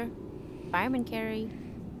shoulder. Fireman carry.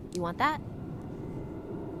 You want that?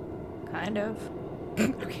 Kind of.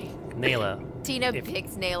 Okay. Nayla. Tina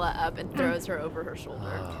picks Nayla up and throws her over her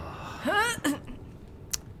shoulder.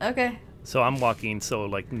 Okay. So I'm walking,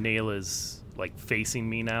 Nayla's facing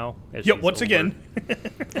me now. Yep, once again.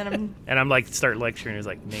 And I'm start lecturing. It's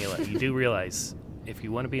Nayla, you do realize if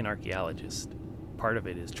you want to be an archaeologist, part of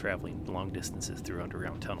it is traveling long distances through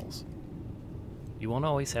underground tunnels. You won't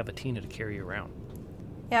always have a Tina to carry you around.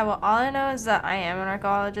 yeah, well, all I know is that I am an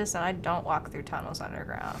archaeologist and I don't walk through tunnels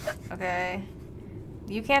underground. Okay?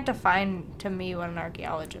 You can't define to me what an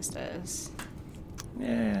archaeologist is.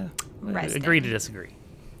 Yeah. Resting. Agree to disagree.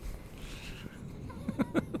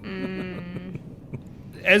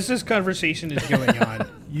 As this conversation is going on,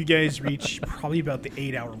 you guys reach probably about the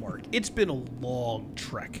 8-hour mark. It's been a long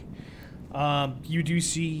trek. You do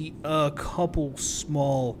see a couple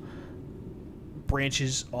small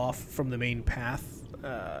branches off from the main path.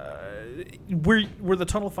 Where the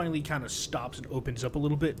tunnel finally kind of stops and opens up a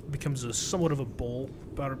little bit, becomes somewhat of a bowl,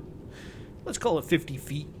 let's call it 50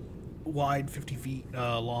 feet wide, 50 feet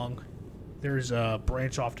long. There's a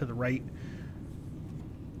branch off to the right,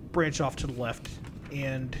 branch off to the left,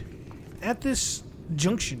 and at this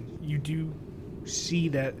junction, you do see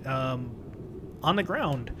that on the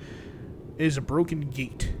ground is a broken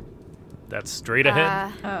gate. That's straight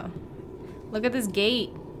ahead. Oh. Look at this gate.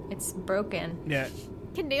 It's broken. Yeah.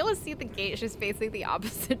 Can Nayla see the gate? She's facing the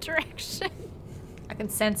opposite direction. I can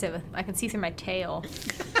sense it. I can see through my tail.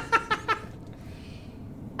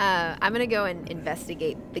 I'm gonna go and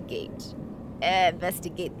investigate the gate.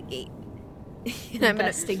 Investigate the gate. And I'm gonna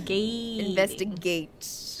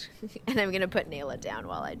investigate. And I'm gonna put Nayla down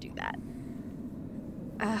while I do that.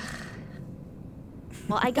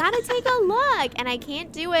 Well, I gotta take a look, and I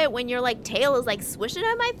can't do it when your tail is swishing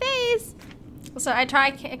at my face. So I try.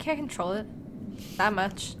 I can't control it that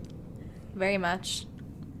much. Very much.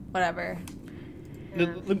 Whatever.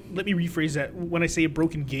 Let me rephrase that. When I say a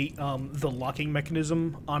broken gate, the locking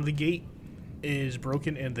mechanism on the gate is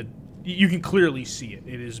broken, and you can clearly see it.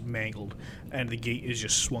 It is mangled, and the gate is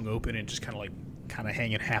just swung open and just kind of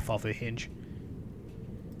hanging half off a hinge.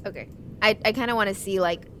 Okay. I kind of want to see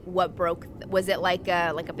what broke. Was it like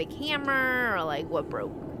a big hammer, or what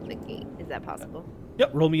broke the gate? Is that possible?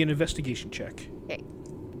 Yep, roll me an investigation check. Okay.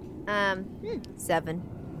 7.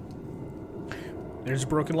 There's a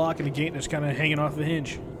broken lock and a gate that's kind of hanging off the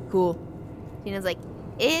hinge. Cool. Tina's like,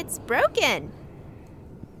 it's broken.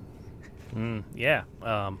 Yeah.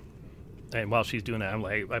 And while she's doing that,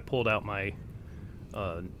 I pulled out my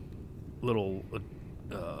little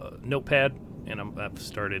notepad, and I've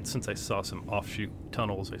started, since I saw some offshoot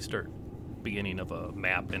tunnels, I start beginning of a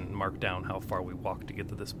map and mark down how far we walked to get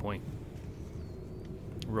to this point.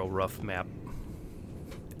 Real rough map.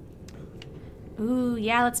 Ooh,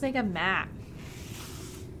 yeah, let's make a map.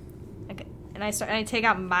 Okay. And I take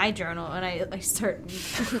out my journal and I start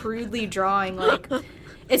crudely drawing, like,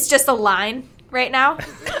 it's just a line right now.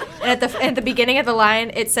 And at the beginning of the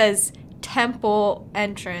line it says temple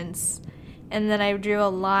entrance, and then I drew a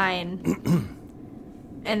line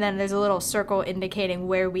and then there's a little circle indicating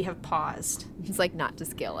where we have paused. It's like not to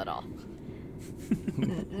scale at all.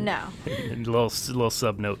 No. And a little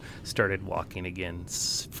sub note, started walking again,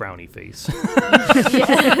 frowny face.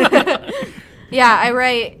 Yeah, I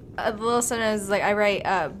write a little sentence like I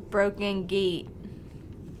write broken gate.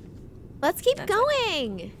 Let's keep That's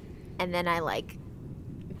going. And then I like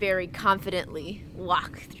very confidently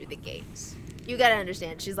walk through the gates. You gotta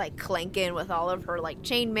understand, she's like clanking with all of her like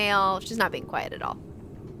chainmail. She's not being quiet at all.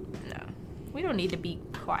 No. We don't need to be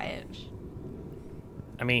quiet.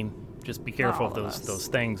 I mean, just be careful All of of us. those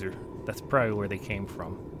things, or that's probably where they came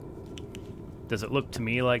from. Does it look to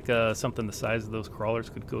me like something the size of those crawlers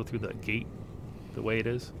could go through the gate the way it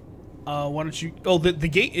is? Why don't you... Oh, the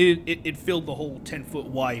gate, it filled the whole 10-foot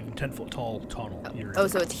wide and 10-foot tall tunnel. Oh,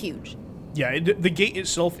 so it's huge. Yeah, the gate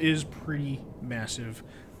itself is pretty massive.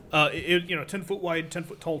 10-foot wide,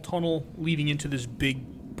 10-foot tall tunnel leading into this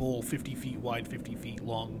big bowl, 50 feet wide, 50 feet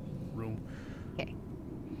long room. Okay.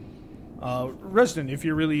 Reston, if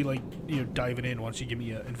you're really diving in, why don't you give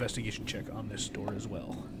me an investigation check on this door as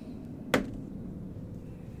well?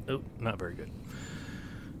 Oh, not very good.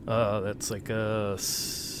 That's like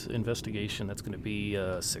investigation. That's going to be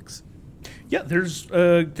 6. Yeah, there's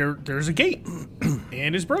a gate,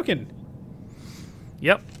 and it's broken.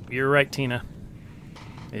 Yep, you're right, Tina.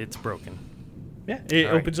 It's broken. Yeah, it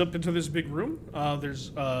All right. opens up into this big room.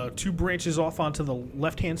 There's 2 branches off onto the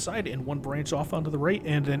left-hand side and 1 branch off onto the right,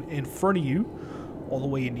 and then in front of you, all the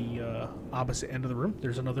way in the opposite end of the room,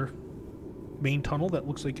 there's another main tunnel that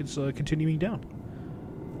looks like it's continuing down.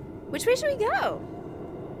 Which way should we go?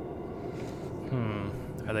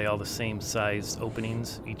 Are they all the same size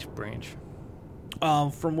openings, each branch?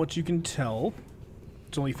 From what you can tell,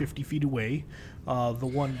 it's only 50 feet away. The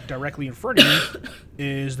one directly in front of you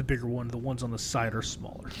is the bigger one. The ones on the side are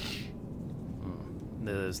smaller.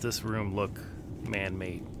 Does this room look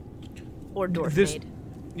man-made? Or dwarf This- made?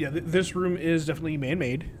 Yeah, this room is definitely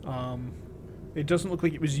man-made. It doesn't look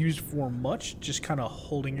like it was used for much, just kind of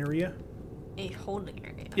holding area. A holding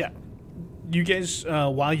area. Yeah. You guys,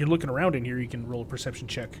 while you're looking around in here, you can roll a perception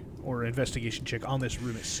check or investigation check on this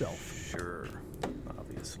room itself. Sure.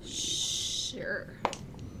 Obvious. Sure.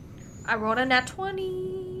 I rolled a nat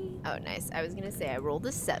 20. Oh, nice. I was gonna say I rolled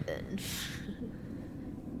a 7.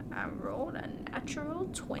 I rolled a natural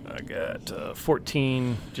 20. I got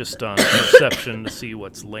 14 just on perception to see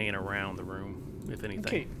what's laying around the room, if anything.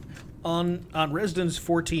 Okay. On Resden's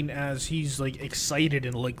 14, as he's excited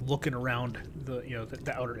and looking around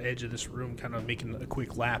the outer edge of this room, kind of making a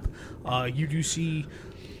quick lap, you do see.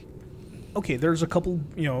 Okay, there's a couple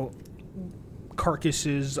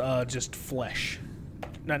carcasses, just flesh.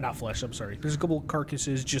 Not flesh. I'm sorry. There's a couple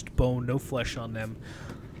carcasses, just bone, no flesh on them.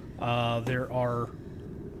 There are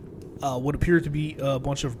what appear to be a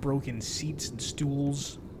bunch of broken seats and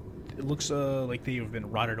stools. It looks like they have been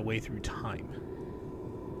rotted away through time.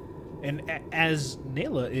 And as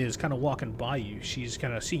Nayla is kind of walking by you, she's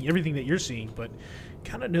kind of seeing everything that you're seeing, but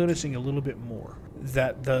kind of noticing a little bit more.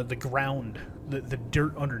 That the ground, the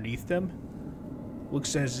dirt underneath them,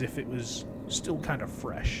 looks as if it was still kind of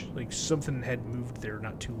fresh. Like something had moved there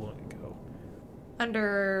not too long ago.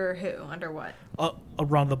 Under who? Under what?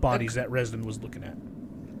 Around the bodies that Resden was looking at.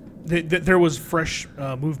 There was fresh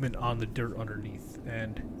movement on the dirt underneath,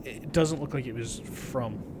 and it doesn't look like it was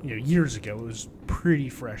from years ago. It was pretty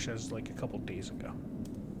fresh, as a couple days ago.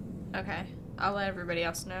 Okay. I'll let everybody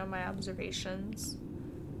else know my observations.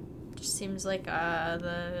 Just seems like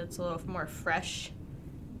it's a little more fresh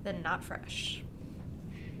than not fresh.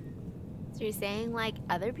 So you're saying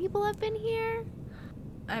other people have been here?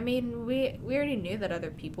 I mean, we already knew that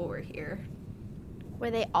other people were here. Were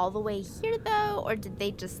they all the way here though, or did they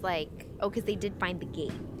just because they did find the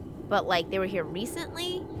gate, but they were here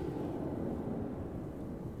recently?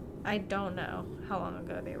 I don't know how long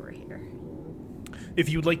ago they were here. If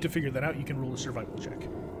you'd like to figure that out, you can roll a survival check.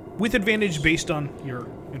 With advantage based on your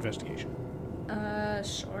investigation.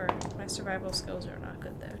 Sure. My survival skills are not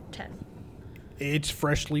good though. 10. It's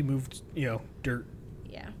freshly moved, dirt.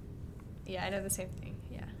 Yeah. Yeah, I know the same thing.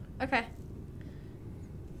 Yeah. Okay.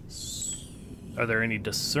 Are there any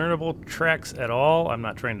discernible tracks at all? I'm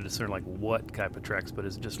not trying to discern like what type of tracks, but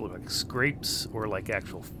does it just look like scrapes or like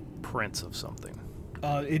actual prints of something?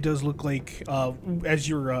 It does look like, as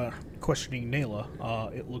you're questioning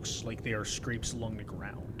Nayla, it looks like they are scrapes along the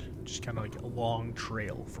ground. Just kind of like a long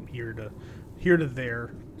trail from here to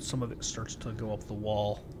there. Some of it starts to go up the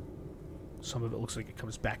wall. Some of it looks like it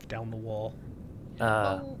comes back down the wall.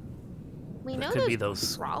 We That know could be those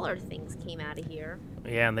those- crawler things came out of here.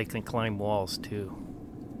 Yeah, and they can climb walls too.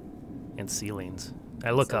 And ceilings. I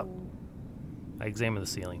look up. I examine the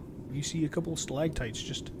ceiling. You see a couple of stalactites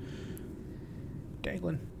just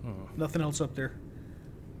dangling. Nothing else up there.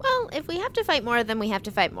 Well, if we have to fight more of them, we have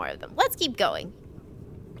to fight more of them. Let's keep going.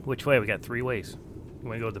 Which way? We got 3 ways. You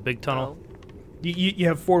want to go the big tunnel? Oh. You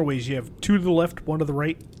have 4 ways. You have 2 to the left, 1 to the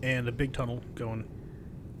right, and a big tunnel going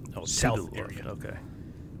Oh, south to the left. area. Okay.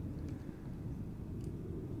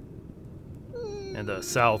 And the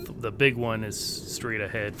south, the big one is straight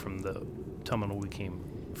ahead from the tunnel we came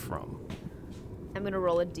from. I'm going to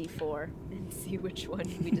roll a d4 and see which one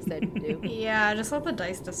we decide to do. Yeah, just let the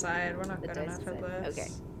dice decide. We're not The good dice enough at decide. this. Okay.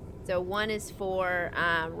 So 1 is for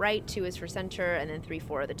right, 2 is for center, and then 3,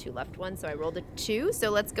 4 are the 2 left ones. So I rolled a 2, so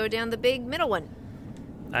let's go down the big middle one.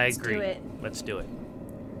 I do agree. it. Let's do it.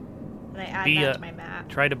 And I add Be, that to my map.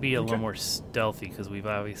 Try to be a little Okay. more stealthy because we've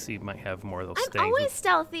obviously might have more of those I'm things. always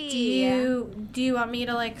stealthy. Do you want me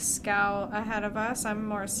to like scout ahead of us? I'm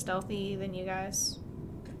more stealthy than you guys.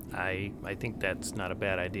 I think that's not a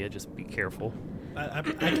bad idea. Just be careful. I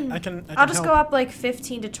can I'll just help. go up like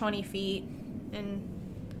 15 to 20 feet and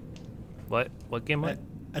What game?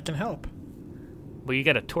 I can help. Well, you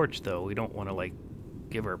got a torch though. We don't want to like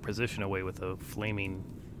give our position away with a flaming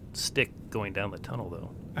stick going down the tunnel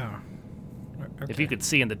though. Oh. Okay. If you could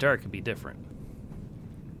see in the dark, it'd be different.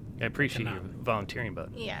 I appreciate you cannot. volunteering, but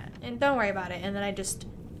yeah, and don't worry about it. And then I just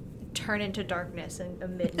turn into darkness and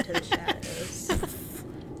emit into the shadows.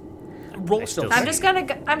 Roll I stealth. still I'm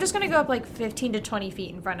just gonna go up like 15 to 20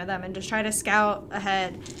 feet in front of them and just try to scout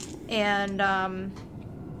ahead and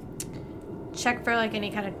check for like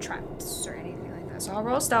any kind of traps or anything like that. So I'll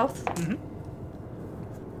roll stealth. Mhm.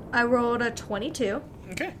 I rolled a 22.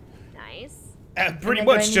 Okay. Nice. Pretty then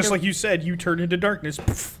go much, just into- like you said, you turn into darkness.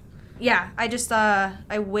 Poof. Yeah, I just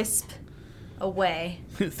I wisp away.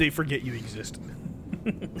 They forget you exist.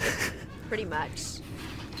 Pretty much.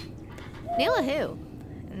 Nayla who?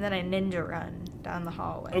 And then I ninja run down the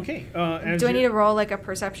hallway. Okay. Do I you- need to roll like a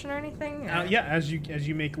perception or anything? or- Yeah, as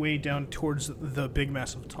you make way down towards the big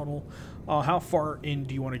massive tunnel, how far in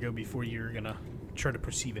do you want to go before you're gonna try to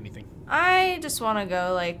perceive anything? I just want to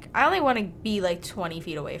go like I only want to be like 20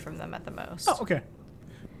 feet away from them at the most. Oh, okay.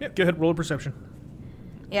 Yeah, go ahead. Roll a perception.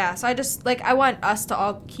 Yeah, so I just like I want us to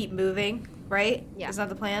all keep moving, right? Yeah. Is that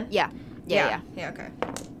the plan? Yeah. Yeah. Yeah, okay.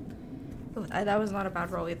 Ooh, that was not a bad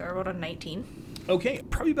roll either. I rolled a 19. Okay,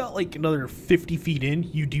 probably about like another 50 feet in,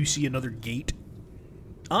 you do see another gate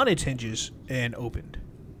on its hinges and opened.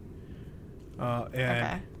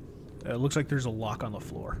 And it looks like there's a lock on the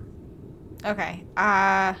floor. Okay.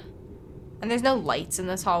 And there's no lights in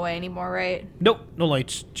this hallway anymore, right? Nope, no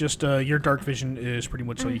lights. Just your dark vision is pretty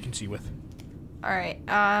much all you can see with. All right.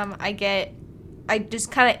 I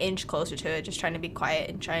just kind of inch closer to it, just trying to be quiet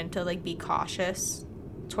and trying to like be cautious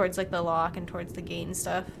towards like the lock and towards the gate and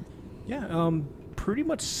stuff. Yeah, pretty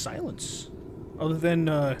much silence. Other than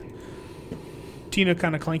Tina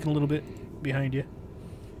kind of clanking a little bit behind you.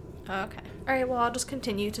 Okay. All right. Well, I'll just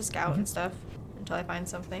continue to scout and stuff until I find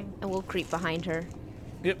something. And we'll creep behind her.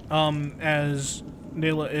 Yep. As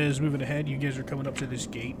Nayla is moving ahead, you guys are coming up to this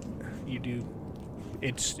gate. You do.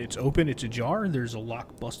 It's open. It's ajar. There's a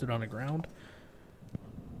lock busted on the ground.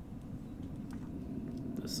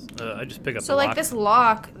 I just pick up So the like lock. this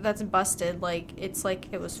lock that's busted, like it's like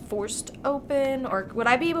it was forced open, or would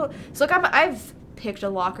I be able? So look, I've picked a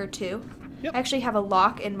lock or two. Yep. I actually have a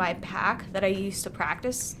lock in my pack that I used to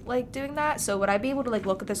practice like doing that. So would I be able to like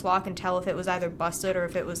look at this lock and tell if it was either busted or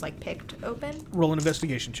if it was like picked open? Roll an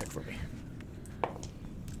investigation check for me.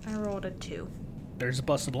 I rolled a 2. There's a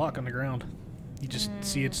busted lock on the ground. You just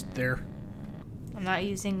see it's there. I'm not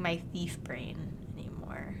using my thief brain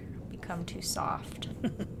anymore. I've become too soft.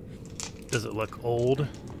 Does it look old?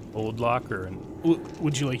 Old lock or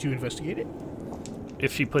Would you like to investigate it?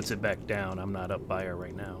 if she puts it back down, I'm not up by her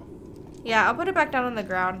right now. Yeah, I'll put it back down on the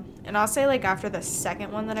ground. And I'll say, like, after the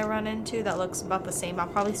second one that I run into that looks about the same, I'll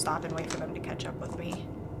probably stop and wait for them to catch up with me.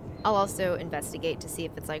 I'll also investigate to see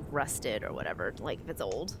if it's like rusted or whatever, like if it's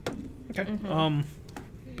old. Okay.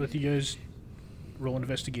 Both you guys roll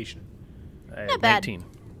investigation. Not bad. 19.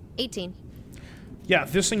 18. Yeah,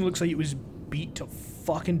 this thing looks like it was beat to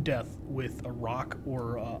fucking death with a rock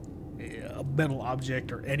or a metal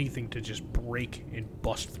object or anything to just break and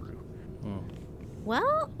bust through.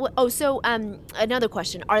 Well, so another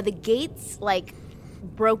question. Are the gates like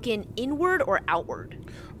broken inward or outward?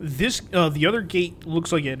 This the other gate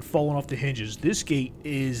looks like it had fallen off the hinges. This gate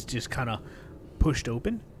is just kind of pushed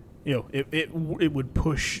open. You know, it would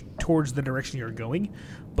push towards the direction you're going,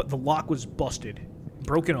 but the lock was busted,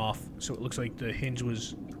 broken off, so it looks like the hinge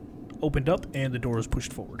was opened up and the door was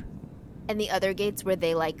pushed forward. And the other gates, were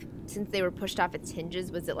they like, since they were pushed off its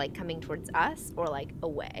hinges, was it like coming towards us or like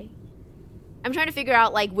away? I'm trying to figure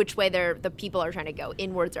out like which way the people are trying to go,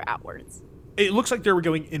 inwards or outwards. It looks like they were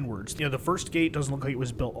going inwards. You know, the first gate doesn't look like it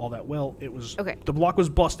was built all that well. It was Okay. The block was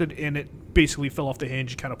busted and it basically fell off the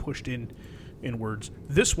hinge, kind of pushed inwards.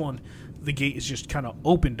 This one, the gate is just kind of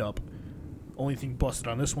opened up. Only thing busted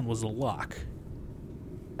on this one was the lock.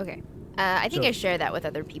 Okay. I think So- I share that with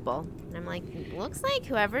other people. And I'm like, looks like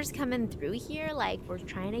whoever's coming through here, like, we're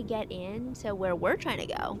trying to get into where we're trying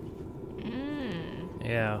to go.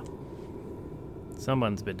 Yeah.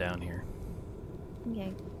 Someone's been down here.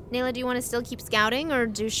 Okay. Nayla, do you want to still keep scouting,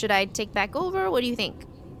 or should I take back over? What do you think?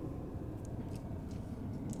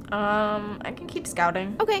 I can keep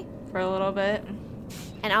scouting Okay. for a little bit.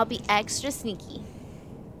 And I'll be extra sneaky.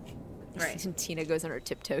 Right. And Tina goes on her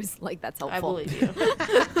tiptoes. Like, that's I helpful. believe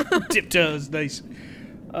you. Tiptoes, nice.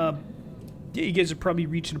 Yeah, you guys are probably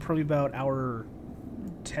reaching probably about hour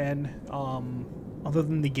 10. Other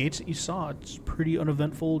than the gates that you saw, it's pretty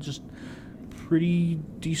uneventful, just pretty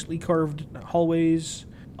decently carved hallways.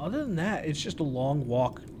 Other than that, it's just a long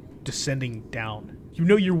walk descending down. You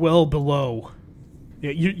know you're well below.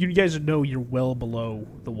 Yeah, you guys know you're well below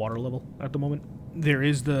the water level at the moment. There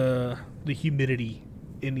is the humidity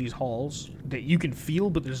in these halls that you can feel,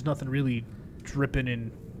 but there's nothing really dripping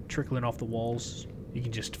and trickling off the walls. You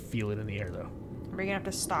can just feel it in the air, though. Are we gonna have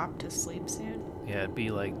to stop to sleep soon? Yeah, it'd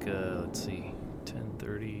be like, let's see,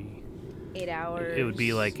 10:30. 8 hours. It would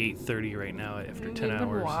be like 8:30 right now after 10 We've been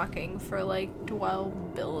hours. walking for like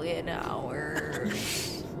 12 billion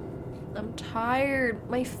hours. I'm tired.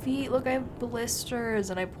 My feet, look, I have blisters,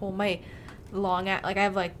 and I pull my long at like I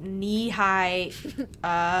have like knee high,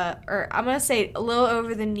 or I'm gonna say a little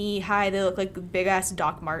over the knee high. They look like big ass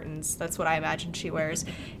Doc Martens. That's what I imagine she wears,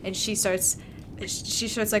 and she starts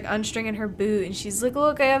like unstringing her boot, and she's like,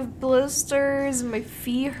 "Look, I have blisters, and my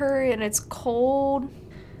feet hurt, and it's cold."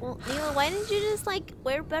 Well, Nayla, why didn't you just, like,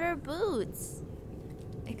 wear better boots?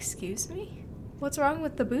 Excuse me? What's wrong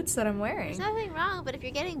with the boots that I'm wearing? There's nothing wrong, but if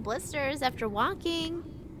you're getting blisters after walking...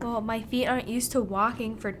 Well, my feet aren't used to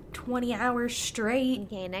walking for 20 hours straight.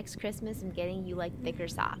 Okay, next Christmas I'm getting you, like, thicker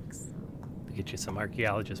socks. To get you some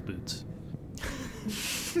archaeologist boots.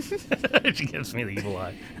 She gives me the evil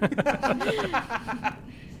eye.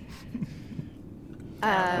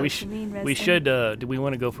 we should. Do we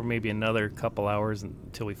want to go for maybe another couple hours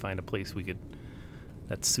until we find a place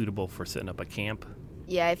that's suitable for setting up a camp?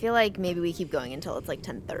 Yeah, I feel like maybe we keep going until it's, like,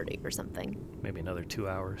 10:30 or something. Maybe another 2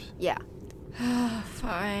 hours. Yeah.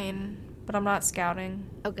 Fine. But I'm not scouting.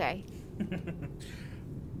 Okay.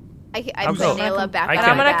 I I'll put go. Nayla back I on And can-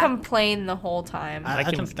 I'm my gonna back. complain the whole time. I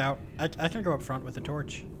can- can scout. I can go up front with the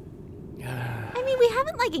torch. I mean, we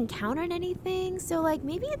haven't, like, encountered anything, so, like,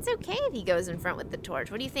 maybe it's okay if he goes in front with the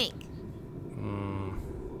torch. What do you think?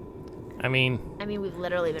 I mean, We've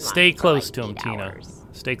literally been stay walking for, close like, to him, 8 Tina. hours.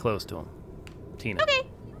 Stay close to him, Tina. Okay.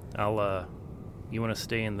 I'll. You want to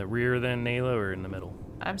stay in the rear then, Nayla, or in the middle?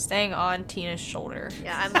 I'm staying on Tina's shoulder.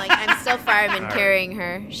 Yeah, I'm still fireman All right. carrying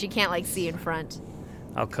her. She can't, like, see in front.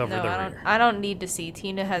 I'll cover No, the I rear. don't need to see.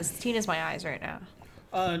 Tina's my eyes right now.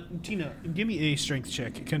 Tina, give me a strength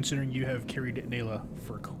check, considering you have carried Nayla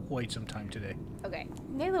for quite some time today. Okay.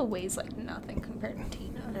 Nayla weighs like nothing compared to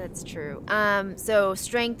Tina. That's true. So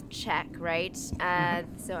strength check, right?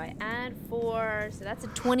 So I add 4, so that's a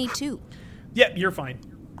 22. Yeah, you're fine.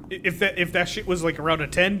 If that shit was like around a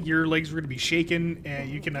 10, your legs were gonna be shaking and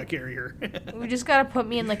you cannot carry her. We just gotta put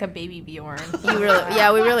me in like a baby Bjorn.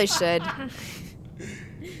 Yeah, we really should.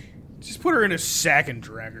 Just put her in a sack and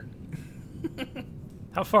drag her.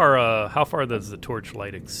 How far does the torch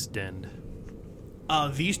light extend?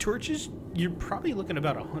 These torches, you're probably looking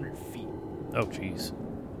about 100 feet. Oh, jeez.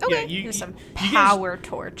 Yeah, you, There's some you guys- power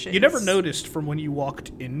torches. You never noticed from when you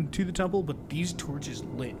walked into the temple, but these torches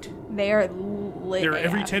lit. They are lit. They're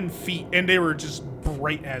every AF. 10 feet, and they were just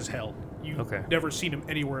bright as hell. You've Okay. never seen them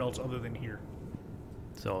anywhere else other than here.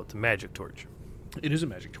 So it's a magic torch. It is a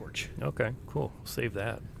magic torch. Okay, cool. Save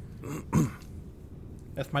that.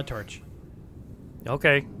 That's my torch.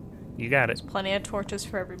 Okay, you got it. Plenty of torches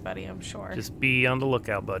for everybody, I'm sure. Just be on the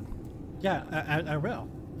lookout, bud. Yeah, I will.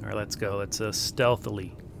 All right, let's go. Let's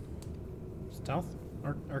stealthily. Stealth?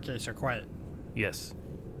 Okay, so quiet. Yes.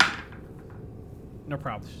 No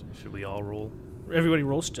problem. Should we all roll? Everybody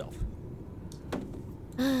roll stealth.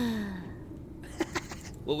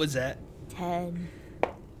 What was that? 10. I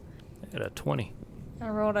got a 20. I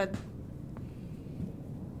rolled a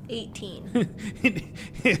 18.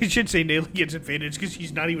 I should say Nayla gets advantage because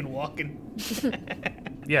she's not even walking.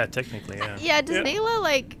 Yeah, technically, yeah. Yeah, does Yeah.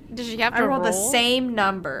 Nayla, does she have to I rolled roll? the same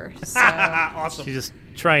number. So Awesome. She's just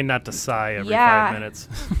trying not to sigh every Yeah. 5 minutes.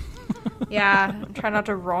 yeah, try not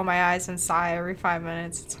to roll my eyes and sigh every 5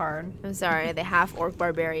 minutes. It's hard. I'm sorry, the half-orc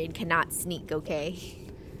barbarian cannot sneak, okay?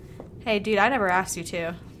 Hey, dude, I never asked you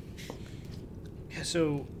to. Yeah,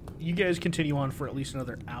 so you guys continue on for at least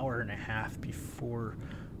another hour and a half before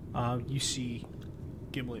you see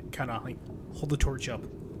Gimlet kind of like hold the torch up.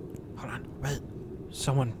 Hold on. Wait.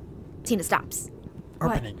 Someone Tina stops.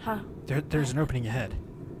 opening. What? Huh? There's an opening ahead.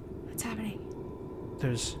 What's happening?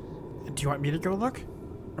 There's. Do you want me to go look?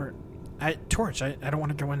 Or torch. I don't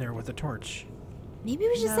want to go in there with a torch. Maybe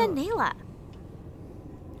we should No. send Nayla.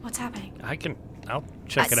 What's happening? I'll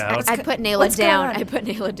check it I out. put Nayla what's down. going on? I put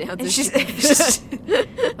Nayla down. And so she's,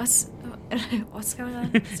 she- what's going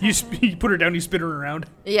on? What's You, happening? you put her down, you spin her around.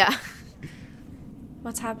 yeah.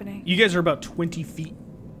 What's happening? You guys are about 20 feet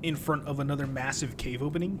in front of another massive cave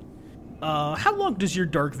opening. How long does your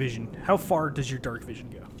dark vision, how far does your dark vision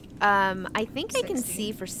go? I think I can 60.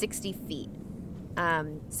 see for 60 feet.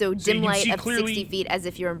 So you dim can light see of clearly- 60 feet as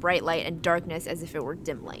if you're in bright light, and darkness as if it were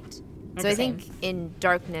dim light. So I Okay. think in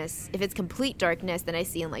darkness, if it's complete darkness, then I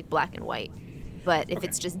see in like black and white. But if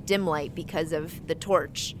it's just dim light because of the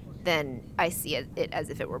torch, then I see it as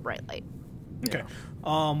if it were bright light. Okay.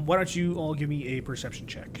 Why don't you all give me a perception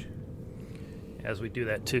check? As we do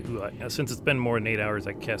that too, since it's been more than 8 hours,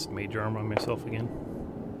 I cast Mage Armor on myself again.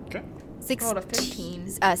 Okay. Rolled a 15.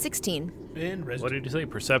 16. And Res- What did you say?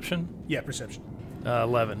 Perception? Yeah, perception.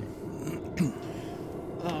 11.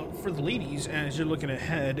 For the ladies, as you're looking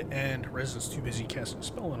ahead, and Resin's too busy casting a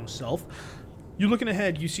spell on himself, you're looking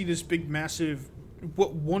ahead, you see this big, massive,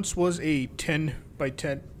 what once was a 10 by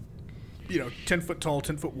 10, 10 foot tall,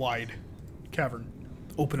 10 foot wide cavern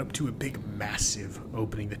open up to a big, massive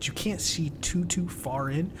opening that you can't see too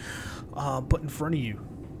far in, but in front of you,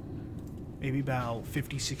 maybe about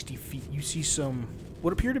 50, 60 feet, you see some,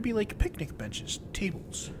 what appear to be like picnic benches,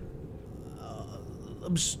 tables,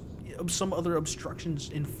 some other obstructions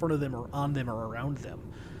in front of them or on them or around them.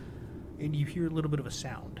 And you hear a little bit of a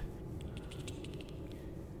sound.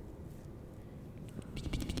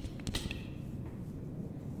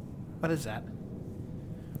 What is that?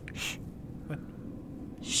 What?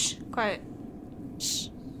 Shh, quiet. Shh.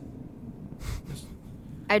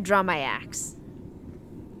 I draw my axe.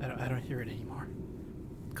 I don't hear it anymore.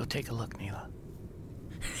 Go take a look, Neela.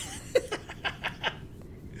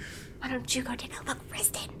 Why don't you go take a look,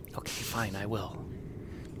 Riston? Okay, fine, I will.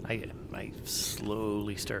 I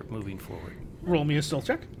slowly start moving forward. Roll me a stealth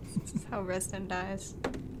check. That's how Reston dies.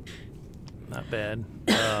 Not bad.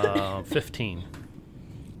 15.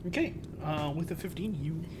 Okay. With the 15,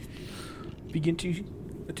 you begin to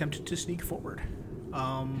attempt to sneak forward.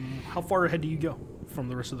 How far ahead do you go from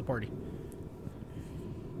the rest of the party?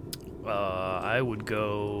 I would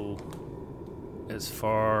go as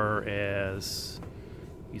far as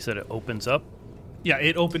you said it opens up. Yeah,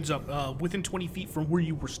 it opens up within 20 feet from where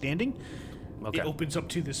you were standing. Okay. It opens up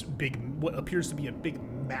to this big, what appears to be a big,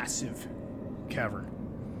 massive cavern.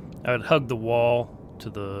 I would hug the wall to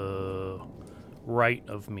the right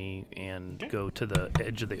of me and Okay. go to the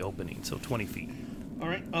edge of the opening, so 20 feet. All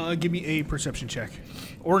right. Give me a perception check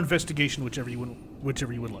or investigation, whichever you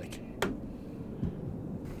would like.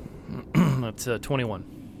 That's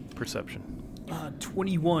 21 perception.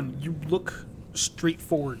 21. You look straight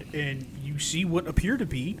forward and you see what appear to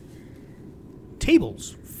be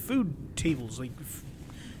tables, food tables, like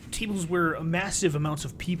tables where massive amounts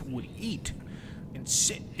of people would eat and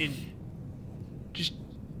sit and just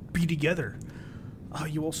be together.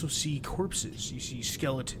 You also see corpses, you see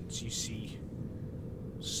skeletons, you see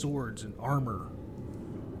swords and armor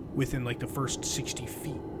within like the first 60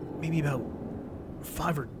 feet, maybe about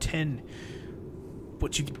 5 or 10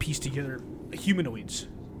 what you could piece together humanoids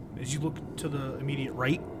As you look to the immediate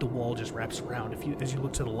right, the wall just wraps around. As you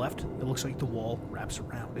look to the left, it looks like the wall wraps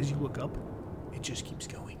around. As you look up, it just keeps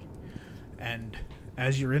going. And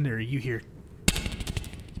as you're in there, you hear...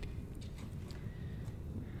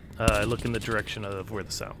 I look in the direction of where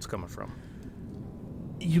the sound's coming from.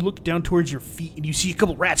 You look down towards your feet, and you see a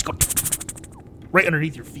couple rats go right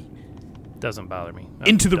underneath your feet. Doesn't bother me.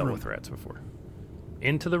 Into the dealt room. with rats before.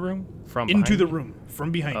 Into the room? From Into behind the me? room,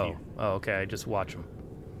 from behind you. Oh, okay. I just watch them.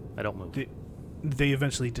 I don't move. They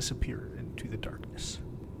eventually disappear into the darkness.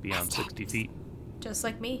 Beyond 60 feet. Just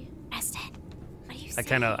like me. Rested. What do you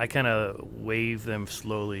I kind of wave them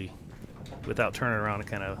slowly, without turning around.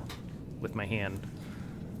 Kind of with my hand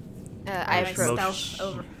I I approach. stealth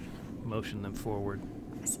over. motion them forward.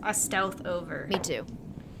 I stealth over. Me too.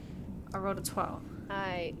 I rolled a 12.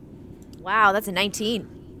 Wow, that's a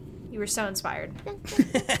 19. You were so inspired.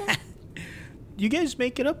 You guys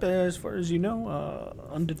make it up, as far as you know,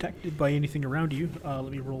 undetected by anything around you.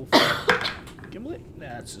 Let me roll for Gimlet.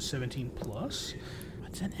 That's a 17 plus.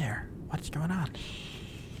 What's in there? What's going on?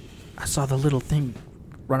 I saw the little thing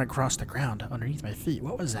run across the ground underneath my feet.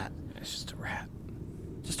 What was that? It's just a rat.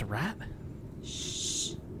 Just a rat?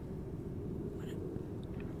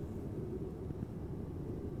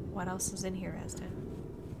 What else is in here, Resden?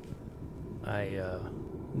 I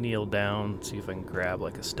kneel down, see if I can grab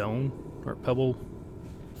like a stone or a pebble.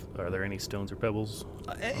 Are there any stones or pebbles?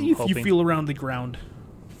 I'm You hoping. feel around the ground.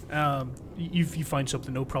 You find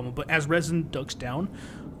something, no problem. But as Resin ducks down,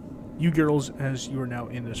 you girls, as you are now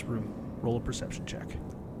in this room, roll a perception check.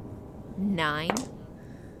 9.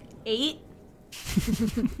 8?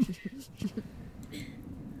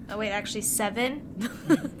 Oh, wait, actually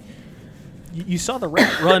 7? You saw the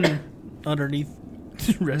rat run underneath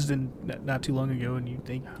Resin not too long ago, and you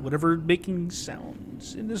think whatever making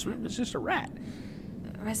sounds in this room is just a rat.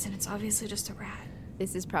 Resden, it's obviously just a rat.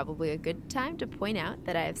 This is probably a good time to point out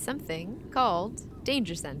that I have something called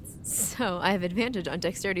Danger Sense. So I have advantage on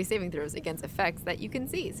dexterity saving throws against effects that you can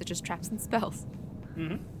see, such as traps and spells.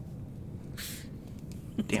 Damn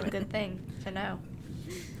It's a it. good thing to know.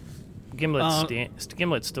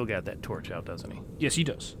 Gimlet's still got that torch out, doesn't he? Yes, he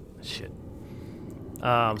does. Shit.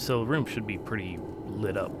 So the room should be pretty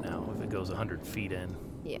lit up now if it goes 100 feet in.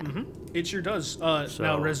 Yeah. It sure does.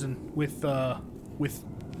 Now, Resin, with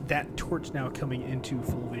that torch now coming into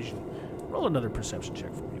full vision, roll another perception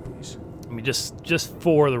check for me, please. I mean, just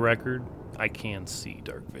for the record, I can see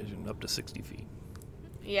dark vision up to 60 feet.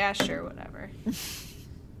 Yeah, sure, whatever.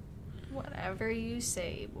 Whatever you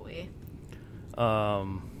say, boy.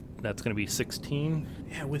 That's going to be 16.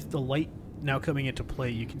 Yeah, with the light now coming into play,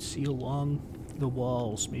 you can see along the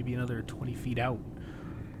walls, maybe another 20 feet out.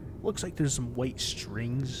 Looks like there's some white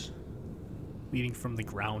strings leading from the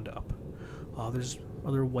ground up. There's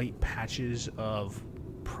other white patches of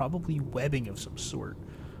probably webbing of some sort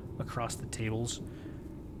across the tables.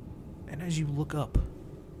 And as you look up,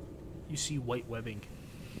 you see white webbing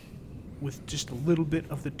with just a little bit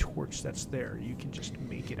of the torch that's there. You can just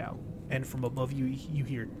make it out. And from above you, you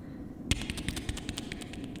hear...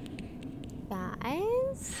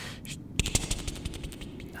 Guys?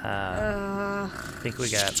 I think we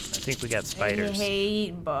got spiders. I hate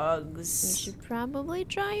You bugs. should probably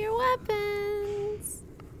try your weapons.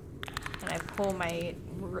 And I pull my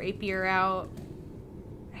rapier out.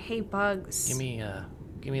 I hate bugs. Give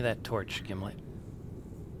me that torch, Gimlet.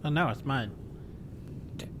 Oh, no, it's mine.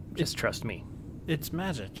 Just trust me. It's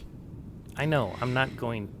magic. I know. I'm not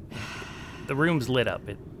going. The room's lit up.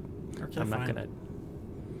 Okay, I'm not fine. gonna.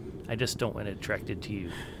 I just don't want it attracted to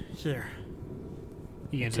you. Here.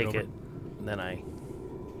 He hands Take over. it, and then I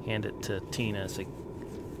hand it to Tina. Say,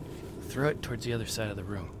 throw it towards the other side of the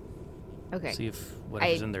room. Okay. See if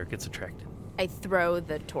whatever's in there gets attracted. I throw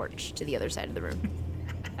the torch to the other side of the room.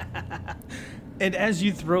 And as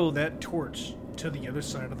you throw that torch to the other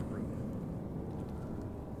side of the room,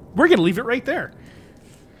 we're going to leave it right there.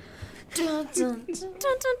 Dun, dun, dun,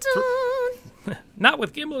 dun, dun. Not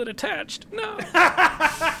with Gimlet attached. No.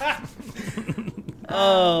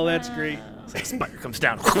 Oh, that's great. Spider comes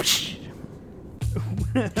down.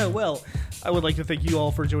 Well, I would like to thank you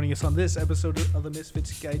all for joining us on this episode of the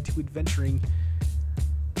Misfits Guide to Adventuring.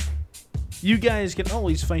 You guys can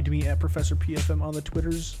always find me at Professor PFM on the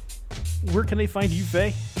Twitters. Where can they find you,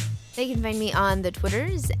 Faye? They can find me on the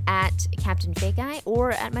Twitters at Captain Fake Eye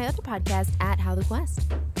or at my other podcast at How the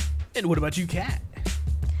Quest. And what about you, Kat?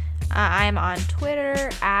 I'm on Twitter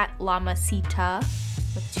at Lamacita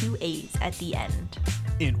with 2 A's at the end.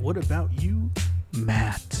 And what about you,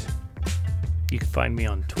 Matt? You can find me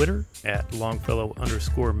on Twitter at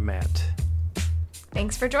Longfellow_Matt.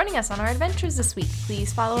 Thanks for joining us on our adventures this week.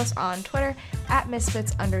 Please follow us on Twitter at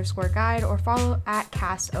misfits_guide or follow at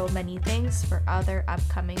cast_many_things for other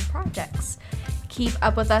upcoming projects. Keep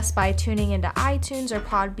up with us by tuning into iTunes or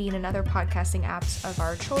Podbean and other podcasting apps of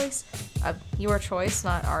our choice. Of your choice,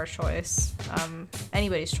 not our choice.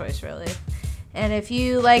 Anybody's choice, really. And if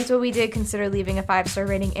you liked what we did, consider leaving a 5-star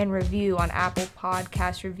rating and review on Apple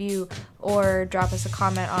Podcast Review, or drop us a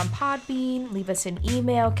comment on Podbean, leave us an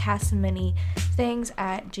email,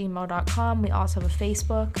 castmanythings@gmail.com. We also have a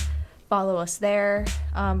Facebook. Follow us there,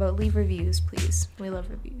 but leave reviews, please. We love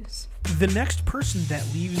reviews. The next person that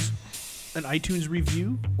leaves an iTunes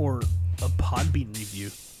review or a Podbean review,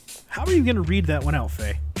 how are you going to read that one out,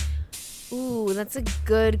 Faye? Ooh, that's a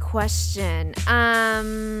good question.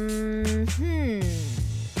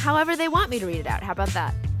 However they want me to read it out. How about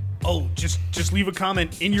that? Oh, just leave a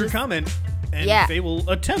comment in your comment, and yeah. Faye will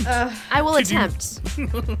attempt. I will attempt.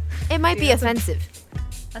 It might be offensive.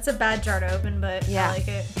 That's a bad jar to open, but Yeah. I like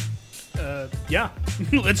it. Yeah.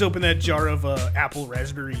 Let's open that jar of apple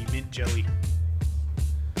raspberry mint jelly.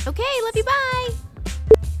 Okay, love you, bye.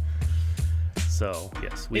 So,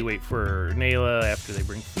 yes, we wait for Nayla after they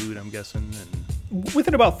bring food, I'm guessing, and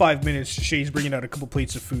Within about 5 minutes, Shay's bringing out a couple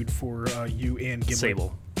plates of food for you and Gimlet.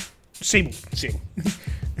 Sable.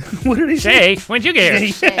 What did he say? Shay, when'd you get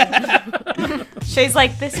here? Shay's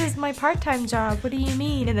like, this is my part-time job. What do you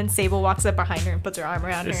mean? And then Sable walks up behind her and puts her arm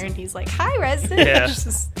around her, and he's like, hi, Resden. Yeah.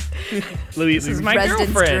 This This is my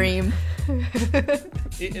Resden's girlfriend. dream.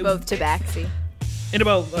 Both tabaxi. In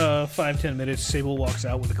about 5-10 minutes, Sable walks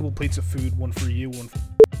out with a couple plates of food, one for you, one for...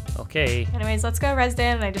 Okay. Anyways, let's go, Resden.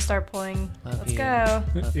 And I just start pulling. Let's go.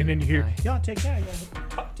 And then you hear, Bye. y'all take care,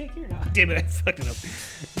 y'all take care now. Damn it, I fucked it up.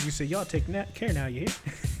 You say, y'all take care now, you hear?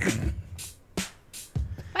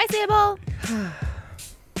 Bye, Sable.